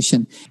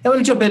validation. I want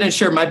to jump in and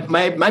share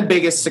my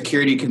biggest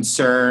security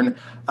concern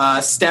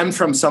stemmed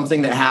from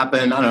something that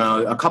happened, I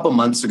don't know, a couple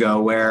months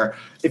ago, where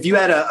if you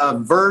had a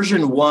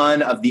version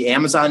 1 of the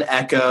Amazon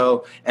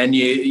Echo and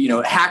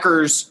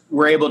hackers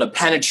were able to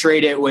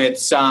penetrate it with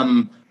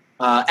some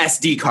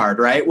SD card,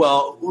 right?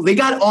 Well, they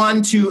got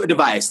onto a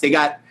device. They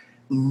got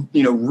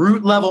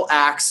root level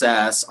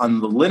access on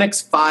the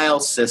Linux file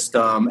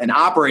system and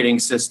operating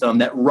system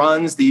that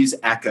runs these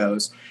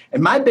Echoes.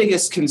 And my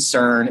biggest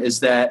concern is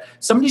that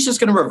somebody's just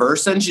going to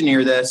reverse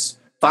engineer this,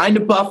 find a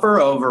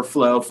buffer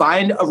overflow,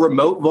 find a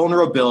remote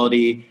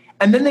vulnerability,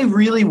 and then they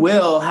really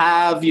will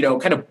have,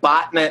 kind of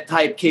botnet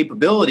type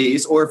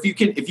capabilities. Or if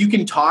you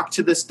can talk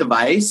to this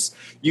device,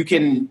 you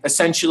can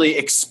essentially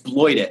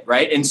exploit it,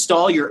 right?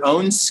 Install your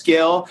own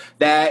skill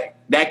that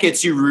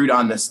gets you root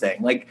on this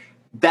thing. Like,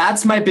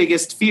 that's my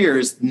biggest fear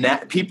is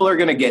that people are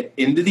going to get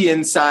into the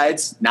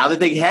insides now that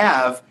they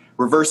have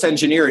reverse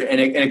engineer it and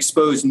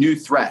expose new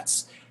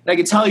threats. And I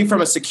can tell you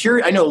from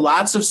I know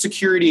lots of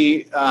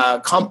security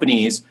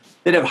companies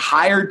that have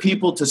hired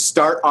people to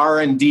start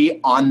R&D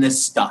on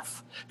this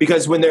stuff.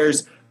 Because when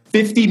there's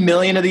 50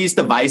 million of these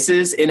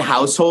devices in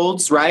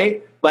households,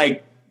 right?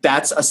 Like,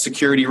 that's a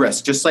security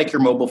risk, just like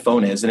your mobile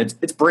phone is. And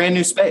it's brand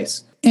new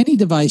space. Any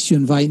device you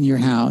invite in your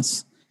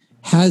house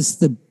has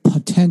the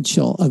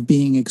potential of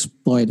being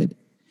exploited.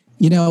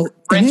 But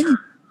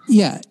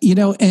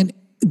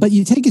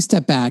you take a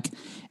step back,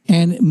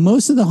 and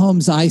most of the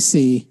homes I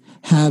see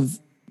have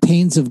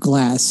panes of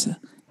glass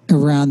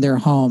around their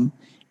home.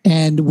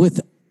 And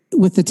with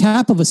the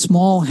tap of a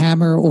small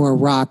hammer or a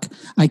rock,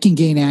 I can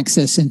gain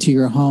access into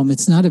your home.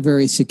 It's not a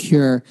very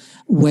secure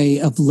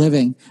way of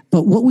living.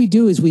 But what we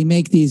do is we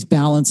make these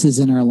balances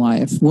in our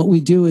life. What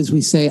we do is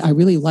we say, I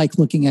really like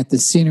looking at the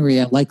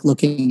scenery. I like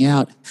looking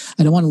out.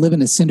 I don't want to live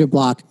in a cinder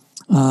block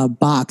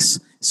box.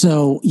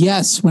 So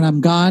yes, when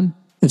I'm gone,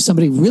 if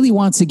somebody really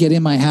wants to get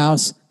in my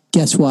house,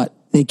 guess what?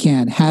 They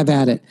can have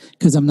at it,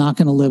 because I'm not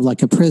going to live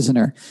like a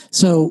prisoner.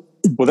 So,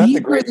 well, that's a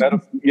great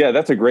metaphor. Yeah,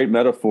 that's a great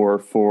metaphor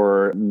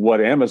for what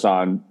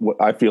Amazon,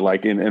 I feel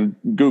like, and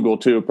Google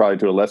too, probably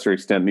to a lesser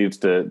extent, needs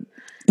to.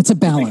 It's a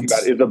balance.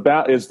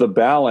 Is the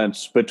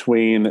balance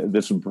between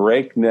this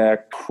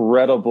breakneck,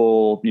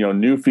 credible,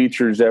 new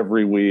features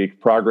every week,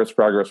 progress.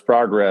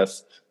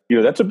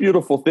 That's a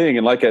beautiful thing,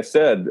 and like I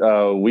said,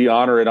 we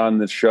honor it on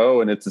this show,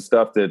 and it's the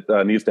stuff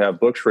that needs to have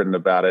books written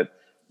about it.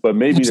 But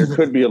maybe Absolutely.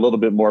 There could be a little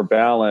bit more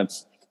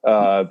balance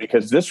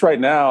because this right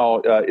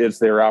now is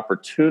their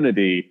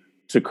opportunity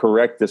to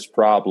correct this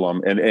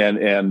problem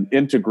and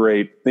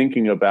integrate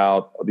thinking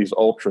about these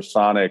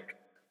ultrasonic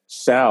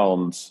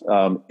sounds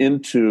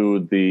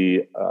into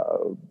the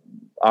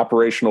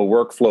operational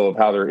workflow of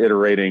how they're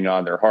iterating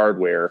on their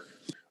hardware.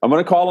 I'm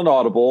going to call an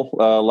audible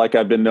like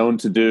I've been known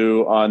to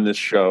do on this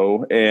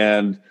show,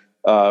 and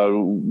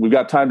we've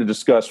got time to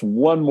discuss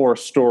one more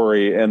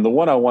story. And the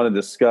one I want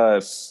to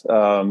discuss,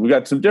 we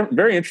got some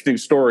very interesting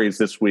stories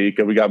this week,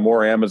 and we got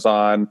more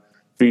Amazon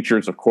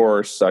features, of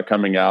course,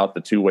 coming out,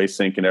 the two-way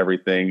sync and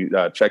everything.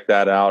 Check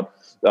that out.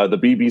 The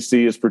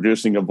BBC is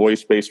producing a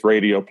voice-based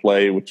radio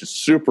play, which is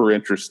super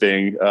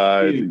interesting.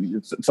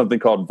 It's something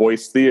called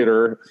Voice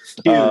Theater.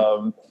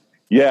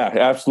 Yeah,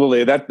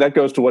 absolutely. That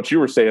goes to what you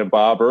were saying,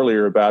 Bob,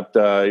 earlier about,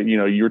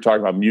 you were talking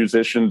about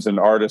musicians and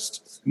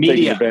artists.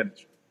 Media.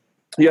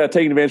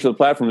 Taking advantage of the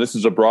platform. This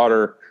is a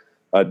broader,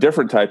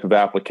 different type of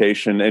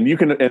application. And you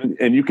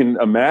can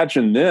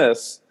imagine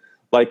this,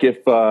 like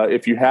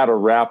if you had a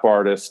rap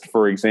artist,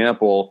 for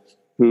example,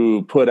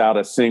 who put out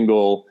a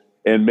single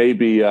and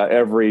maybe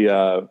every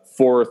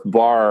fourth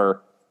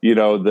bar,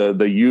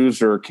 the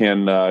user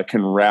can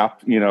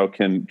rap,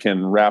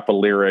 can rap a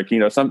lyric,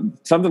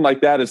 something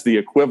like that is the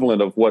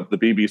equivalent of what the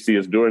BBC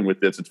is doing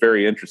with this. It's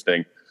very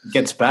interesting.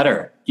 Gets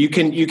better. You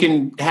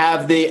can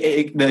have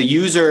the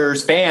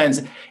users,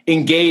 fans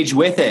engage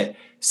with it.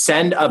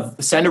 Send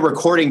a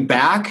recording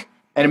back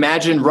And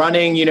imagine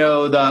running,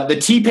 the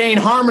T-Pain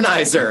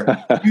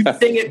harmonizer. You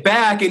sing it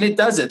back and it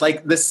does it.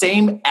 Like the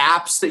same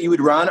apps that you would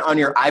run on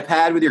your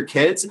iPad with your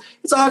kids.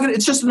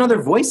 It's just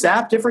another voice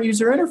app, different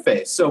user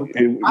interface. So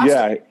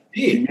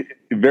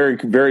very,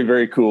 very,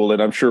 very cool.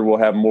 And I'm sure we'll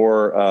have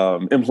more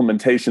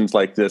implementations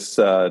like this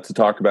to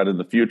talk about in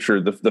the future.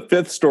 The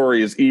fifth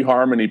story is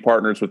eHarmony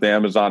partners with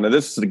Amazon. And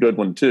this is a good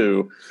one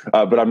too,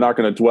 but I'm not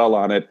going to dwell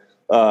on it.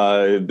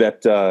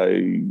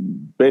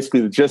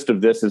 Basically the gist of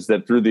this is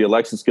that through the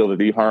Alexa skill that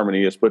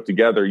eHarmony has put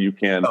together, you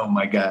can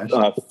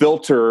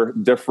filter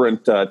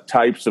different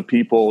types of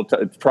people,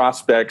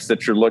 prospects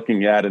that you're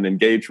looking at, and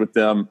engage with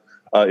them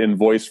in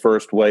voice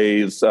first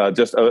ways.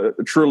 Just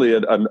truly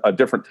a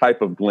different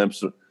type of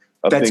glimpse of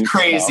That's things.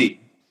 Crazy.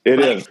 It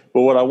is.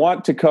 But what I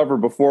want to cover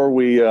before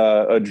we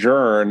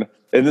adjourn,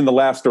 and then the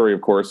last story,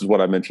 of course, is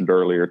what I mentioned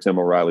earlier. Tim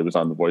O'Reilly was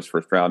on the Voice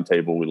First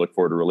Roundtable. We look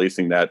forward to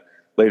releasing that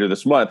later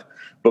this month.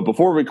 But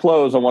before we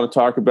close, I want to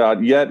talk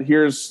about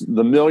here's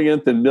the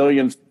millionth and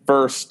millionth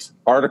first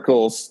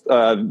articles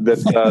that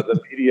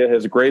the media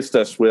has graced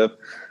us with,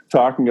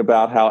 talking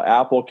about how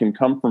Apple can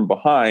come from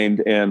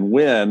behind and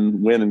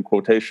win in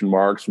quotation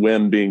marks,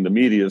 win being the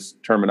media's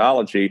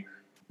terminology,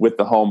 with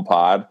the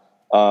HomePod.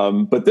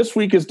 But this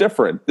week is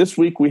different. This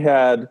week we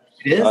had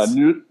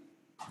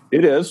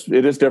It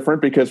is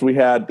different because we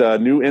had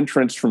new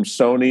entrants from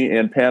Sony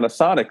and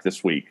Panasonic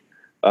this week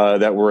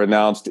that were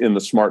announced in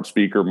the smart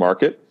speaker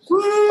market.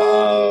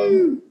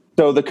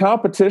 So the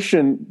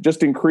competition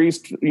just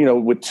increased,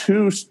 with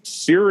two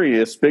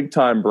serious big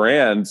time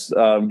brands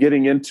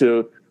getting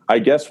into, I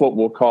guess, what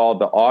we'll call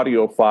the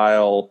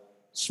audiophile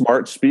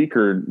smart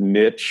speaker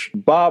niche.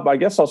 Bob, I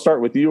guess I'll start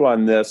with you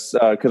on this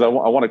because I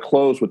want to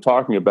close with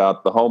talking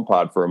about the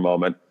HomePod for a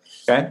moment.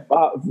 Okay.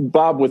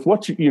 Bob, with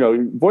what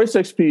Voice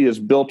XP is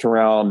built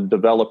around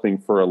developing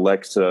for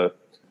Alexa,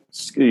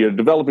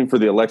 developing for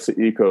the Alexa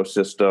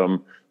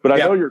ecosystem. But I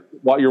know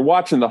while you're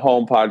watching the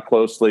HomePod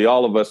closely,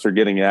 all of us are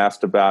getting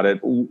asked about it.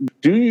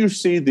 Do you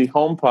see the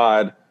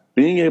HomePod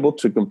being able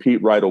to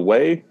compete right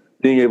away,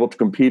 being able to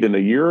compete in a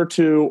year or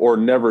two, or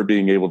never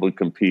being able to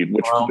compete?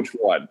 Which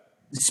one?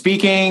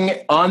 Speaking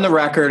on the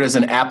record as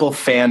an Apple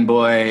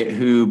fanboy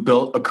who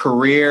built a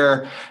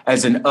career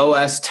as an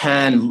OS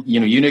 10,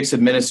 Unix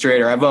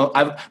administrator,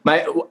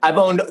 I've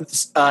owned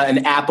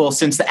an Apple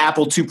since the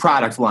Apple II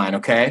product line.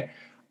 Okay,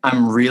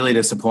 I'm really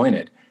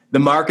disappointed. The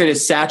market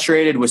is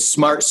saturated with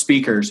smart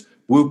speakers.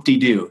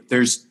 Whoop-de-doo.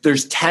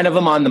 There's 10 of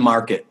them on the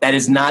market. That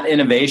is not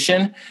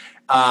innovation.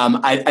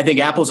 I think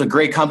Apple's a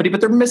great company,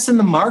 but they're missing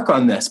the mark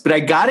on this. But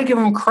I got to give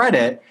them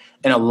credit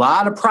and a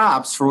lot of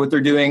props for what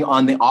they're doing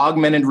on the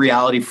augmented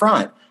reality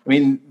front. I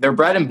mean, their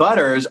bread and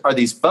butters are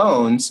these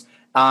phones.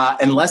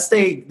 Unless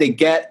they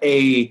get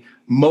a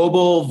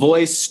mobile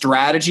voice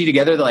strategy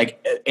together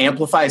that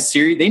amplifies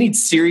Siri, they need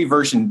Siri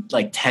version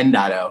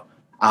 10.0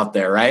 out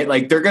there,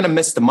 right? They're going to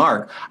miss the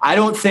mark. I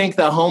don't think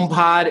the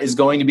HomePod is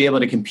going to be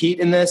able to compete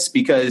in this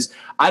because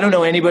I don't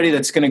know anybody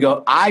that's going to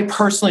go. I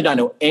personally don't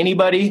know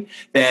anybody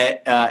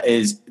that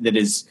is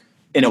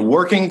in a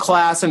working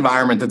class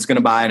environment that's going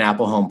to buy an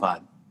Apple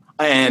HomePod.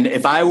 And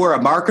if I were a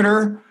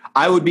marketer,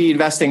 I would be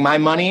investing my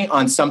money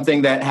on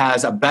something that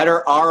has a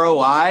better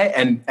ROI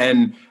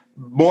and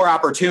more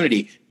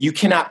opportunity. You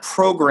cannot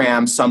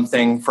program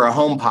something for a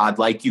HomePod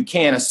like you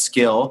can a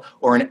skill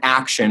or an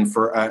action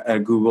for a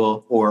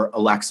Google or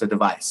Alexa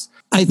device.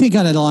 I think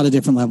on a lot of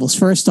different levels.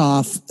 First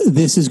off,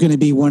 this is going to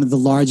be one of the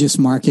largest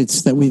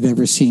markets that we've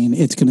ever seen.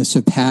 It's going to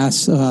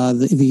surpass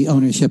the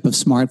ownership of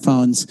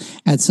smartphones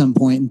at some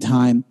point in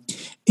time.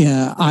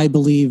 I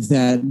believe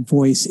that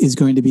voice is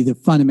going to be the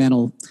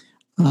fundamental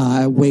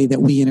way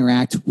that we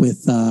interact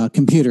with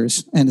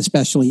computers and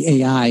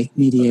especially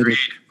AI-mediated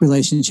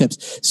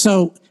relationships.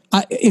 So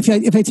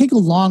if I take a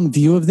long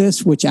view of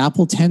this, which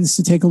Apple tends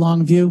to take a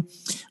long view,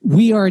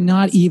 we are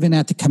not even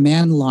at the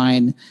command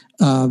line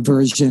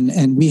version,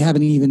 and we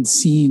haven't even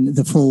seen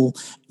the full,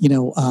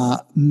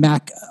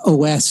 Mac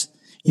OS,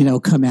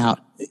 come out.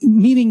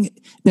 Meaning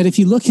that if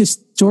you look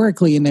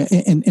historically in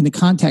the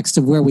context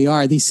of where we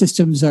are, these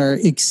systems are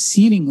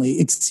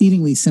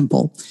exceedingly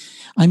simple.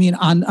 I mean,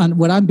 on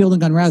what I'm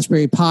building on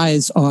Raspberry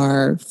Pis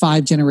are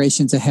 5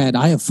 generations ahead.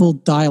 I have full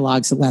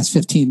dialogues that last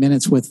 15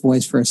 minutes with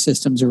voice first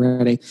systems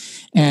already.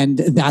 And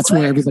that's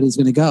where everybody's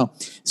going to go.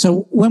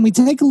 So when we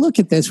take a look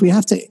at this, we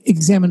have to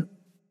examine,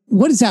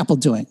 what is Apple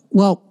doing?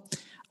 Well,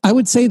 I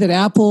would say that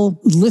Apple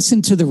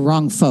listened to the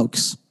wrong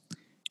folks.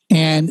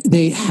 And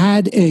they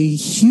had a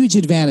huge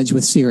advantage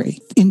with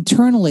Siri.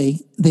 Internally,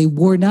 they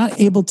were not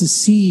able to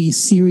see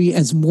Siri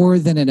as more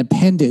than an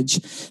appendage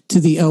to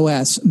the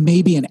OS,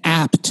 maybe an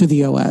app to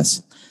the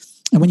OS.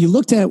 And when you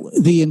looked at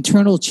the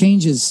internal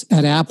changes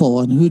at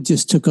Apple and who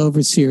just took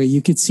over Siri,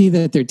 you could see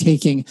that they're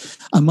taking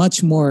a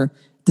much more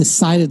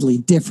decidedly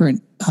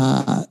different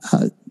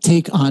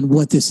take on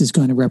what this is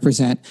going to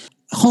represent.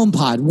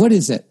 HomePod, what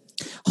is it?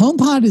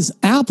 HomePod is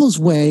Apple's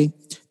way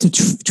to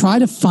try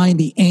to find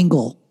the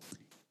angle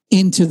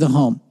into the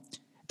home.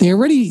 They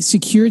already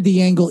secured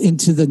the angle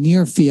into the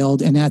near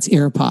field, and that's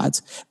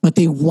AirPods. But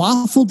they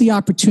waffled the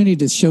opportunity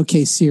to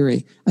showcase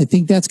Siri. I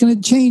think that's going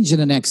to change in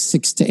the next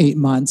 6 to 8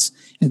 months.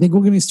 I think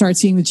we're going to start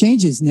seeing the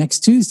changes next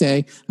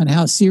Tuesday on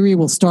how Siri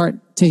will start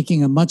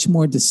taking a much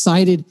more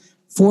decided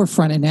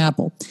forefront in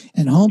Apple.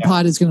 And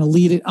HomePod is going to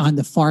lead it on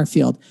the far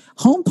field.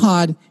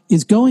 HomePod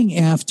is going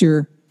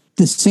after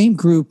the same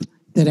group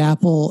that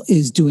Apple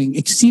is doing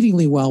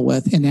exceedingly well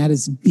with, and that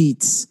is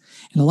Beats.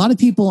 And a lot of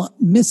people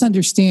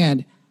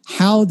misunderstand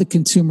how the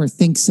consumer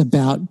thinks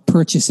about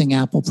purchasing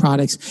Apple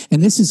products.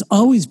 And this has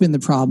always been the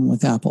problem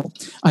with Apple.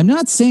 I'm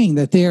not saying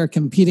that they are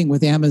competing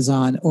with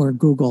Amazon or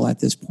Google at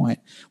this point.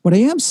 What I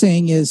am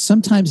saying is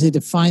sometimes they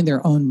define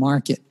their own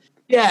market.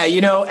 Yeah,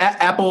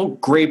 Apple,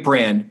 great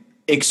brand,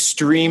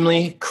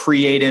 extremely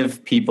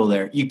creative people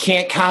there. You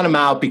can't count them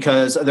out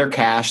because of their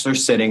cash they're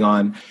sitting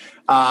on.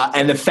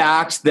 And the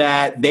fact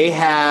that they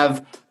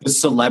have the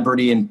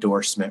celebrity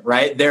endorsement,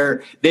 right?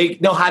 They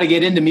know how to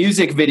get into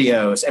music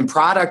videos and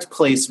product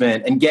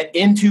placement and get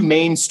into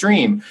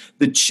mainstream.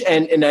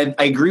 And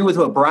I agree with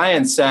what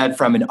Brian said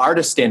from an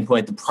artist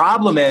standpoint. The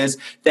problem is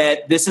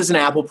that this is an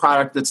Apple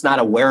product that's not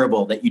a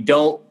wearable, that you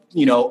don't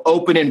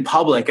open in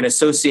public and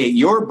associate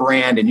your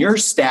brand and your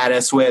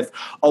status with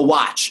a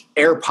watch,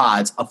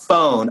 AirPods, a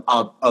phone,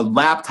 a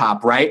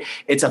laptop, right?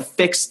 It's a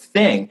fixed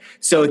thing.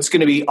 So it's going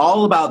to be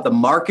all about the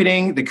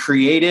marketing, the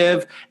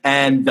creative,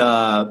 and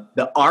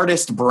the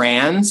artist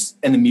brands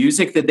and the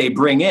music that they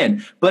bring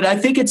in. But I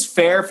think it's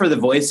fair for the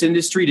voice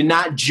industry to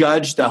not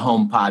judge the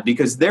HomePod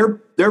because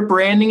they're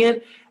branding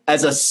it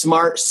as a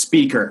smart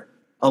speaker.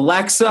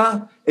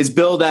 Alexa is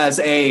billed as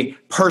a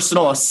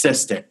personal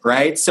assistant,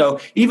 right?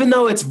 So even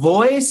though it's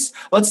voice,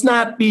 let's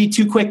not be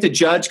too quick to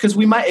judge because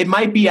it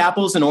might be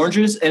apples and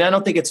oranges, and I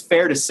don't think it's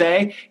fair to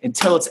say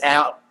until it's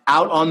out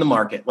on the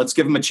market. Let's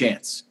give them a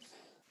chance.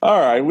 All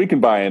right, we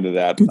can buy into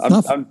that.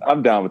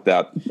 I'm down with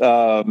that.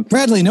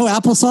 Bradley, no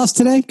applesauce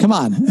today? Come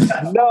on.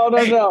 No.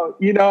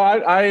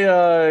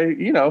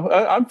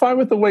 I'm fine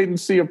with the wait and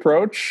see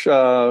approach.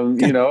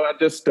 I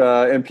just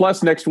and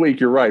plus next week,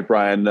 you're right,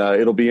 Brian.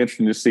 It'll be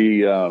interesting to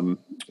see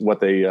what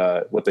they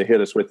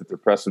hit us with at their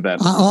press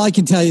event. All I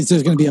can tell you is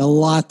there's going to be a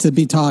lot to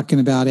be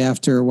talking about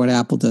after what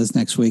Apple does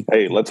next week.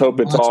 Hey, let's hope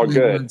it's all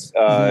good.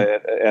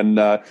 And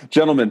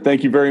gentlemen,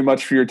 thank you very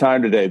much for your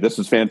time today. This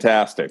was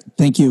fantastic.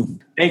 Thank you.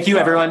 Thank you,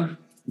 everyone.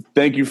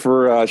 Thank you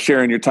for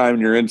sharing your time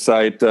and your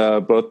insight,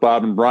 both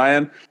Bob and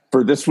Brian.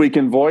 For This Week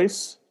in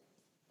Voice,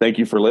 thank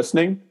you for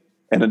listening.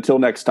 And until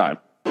next time.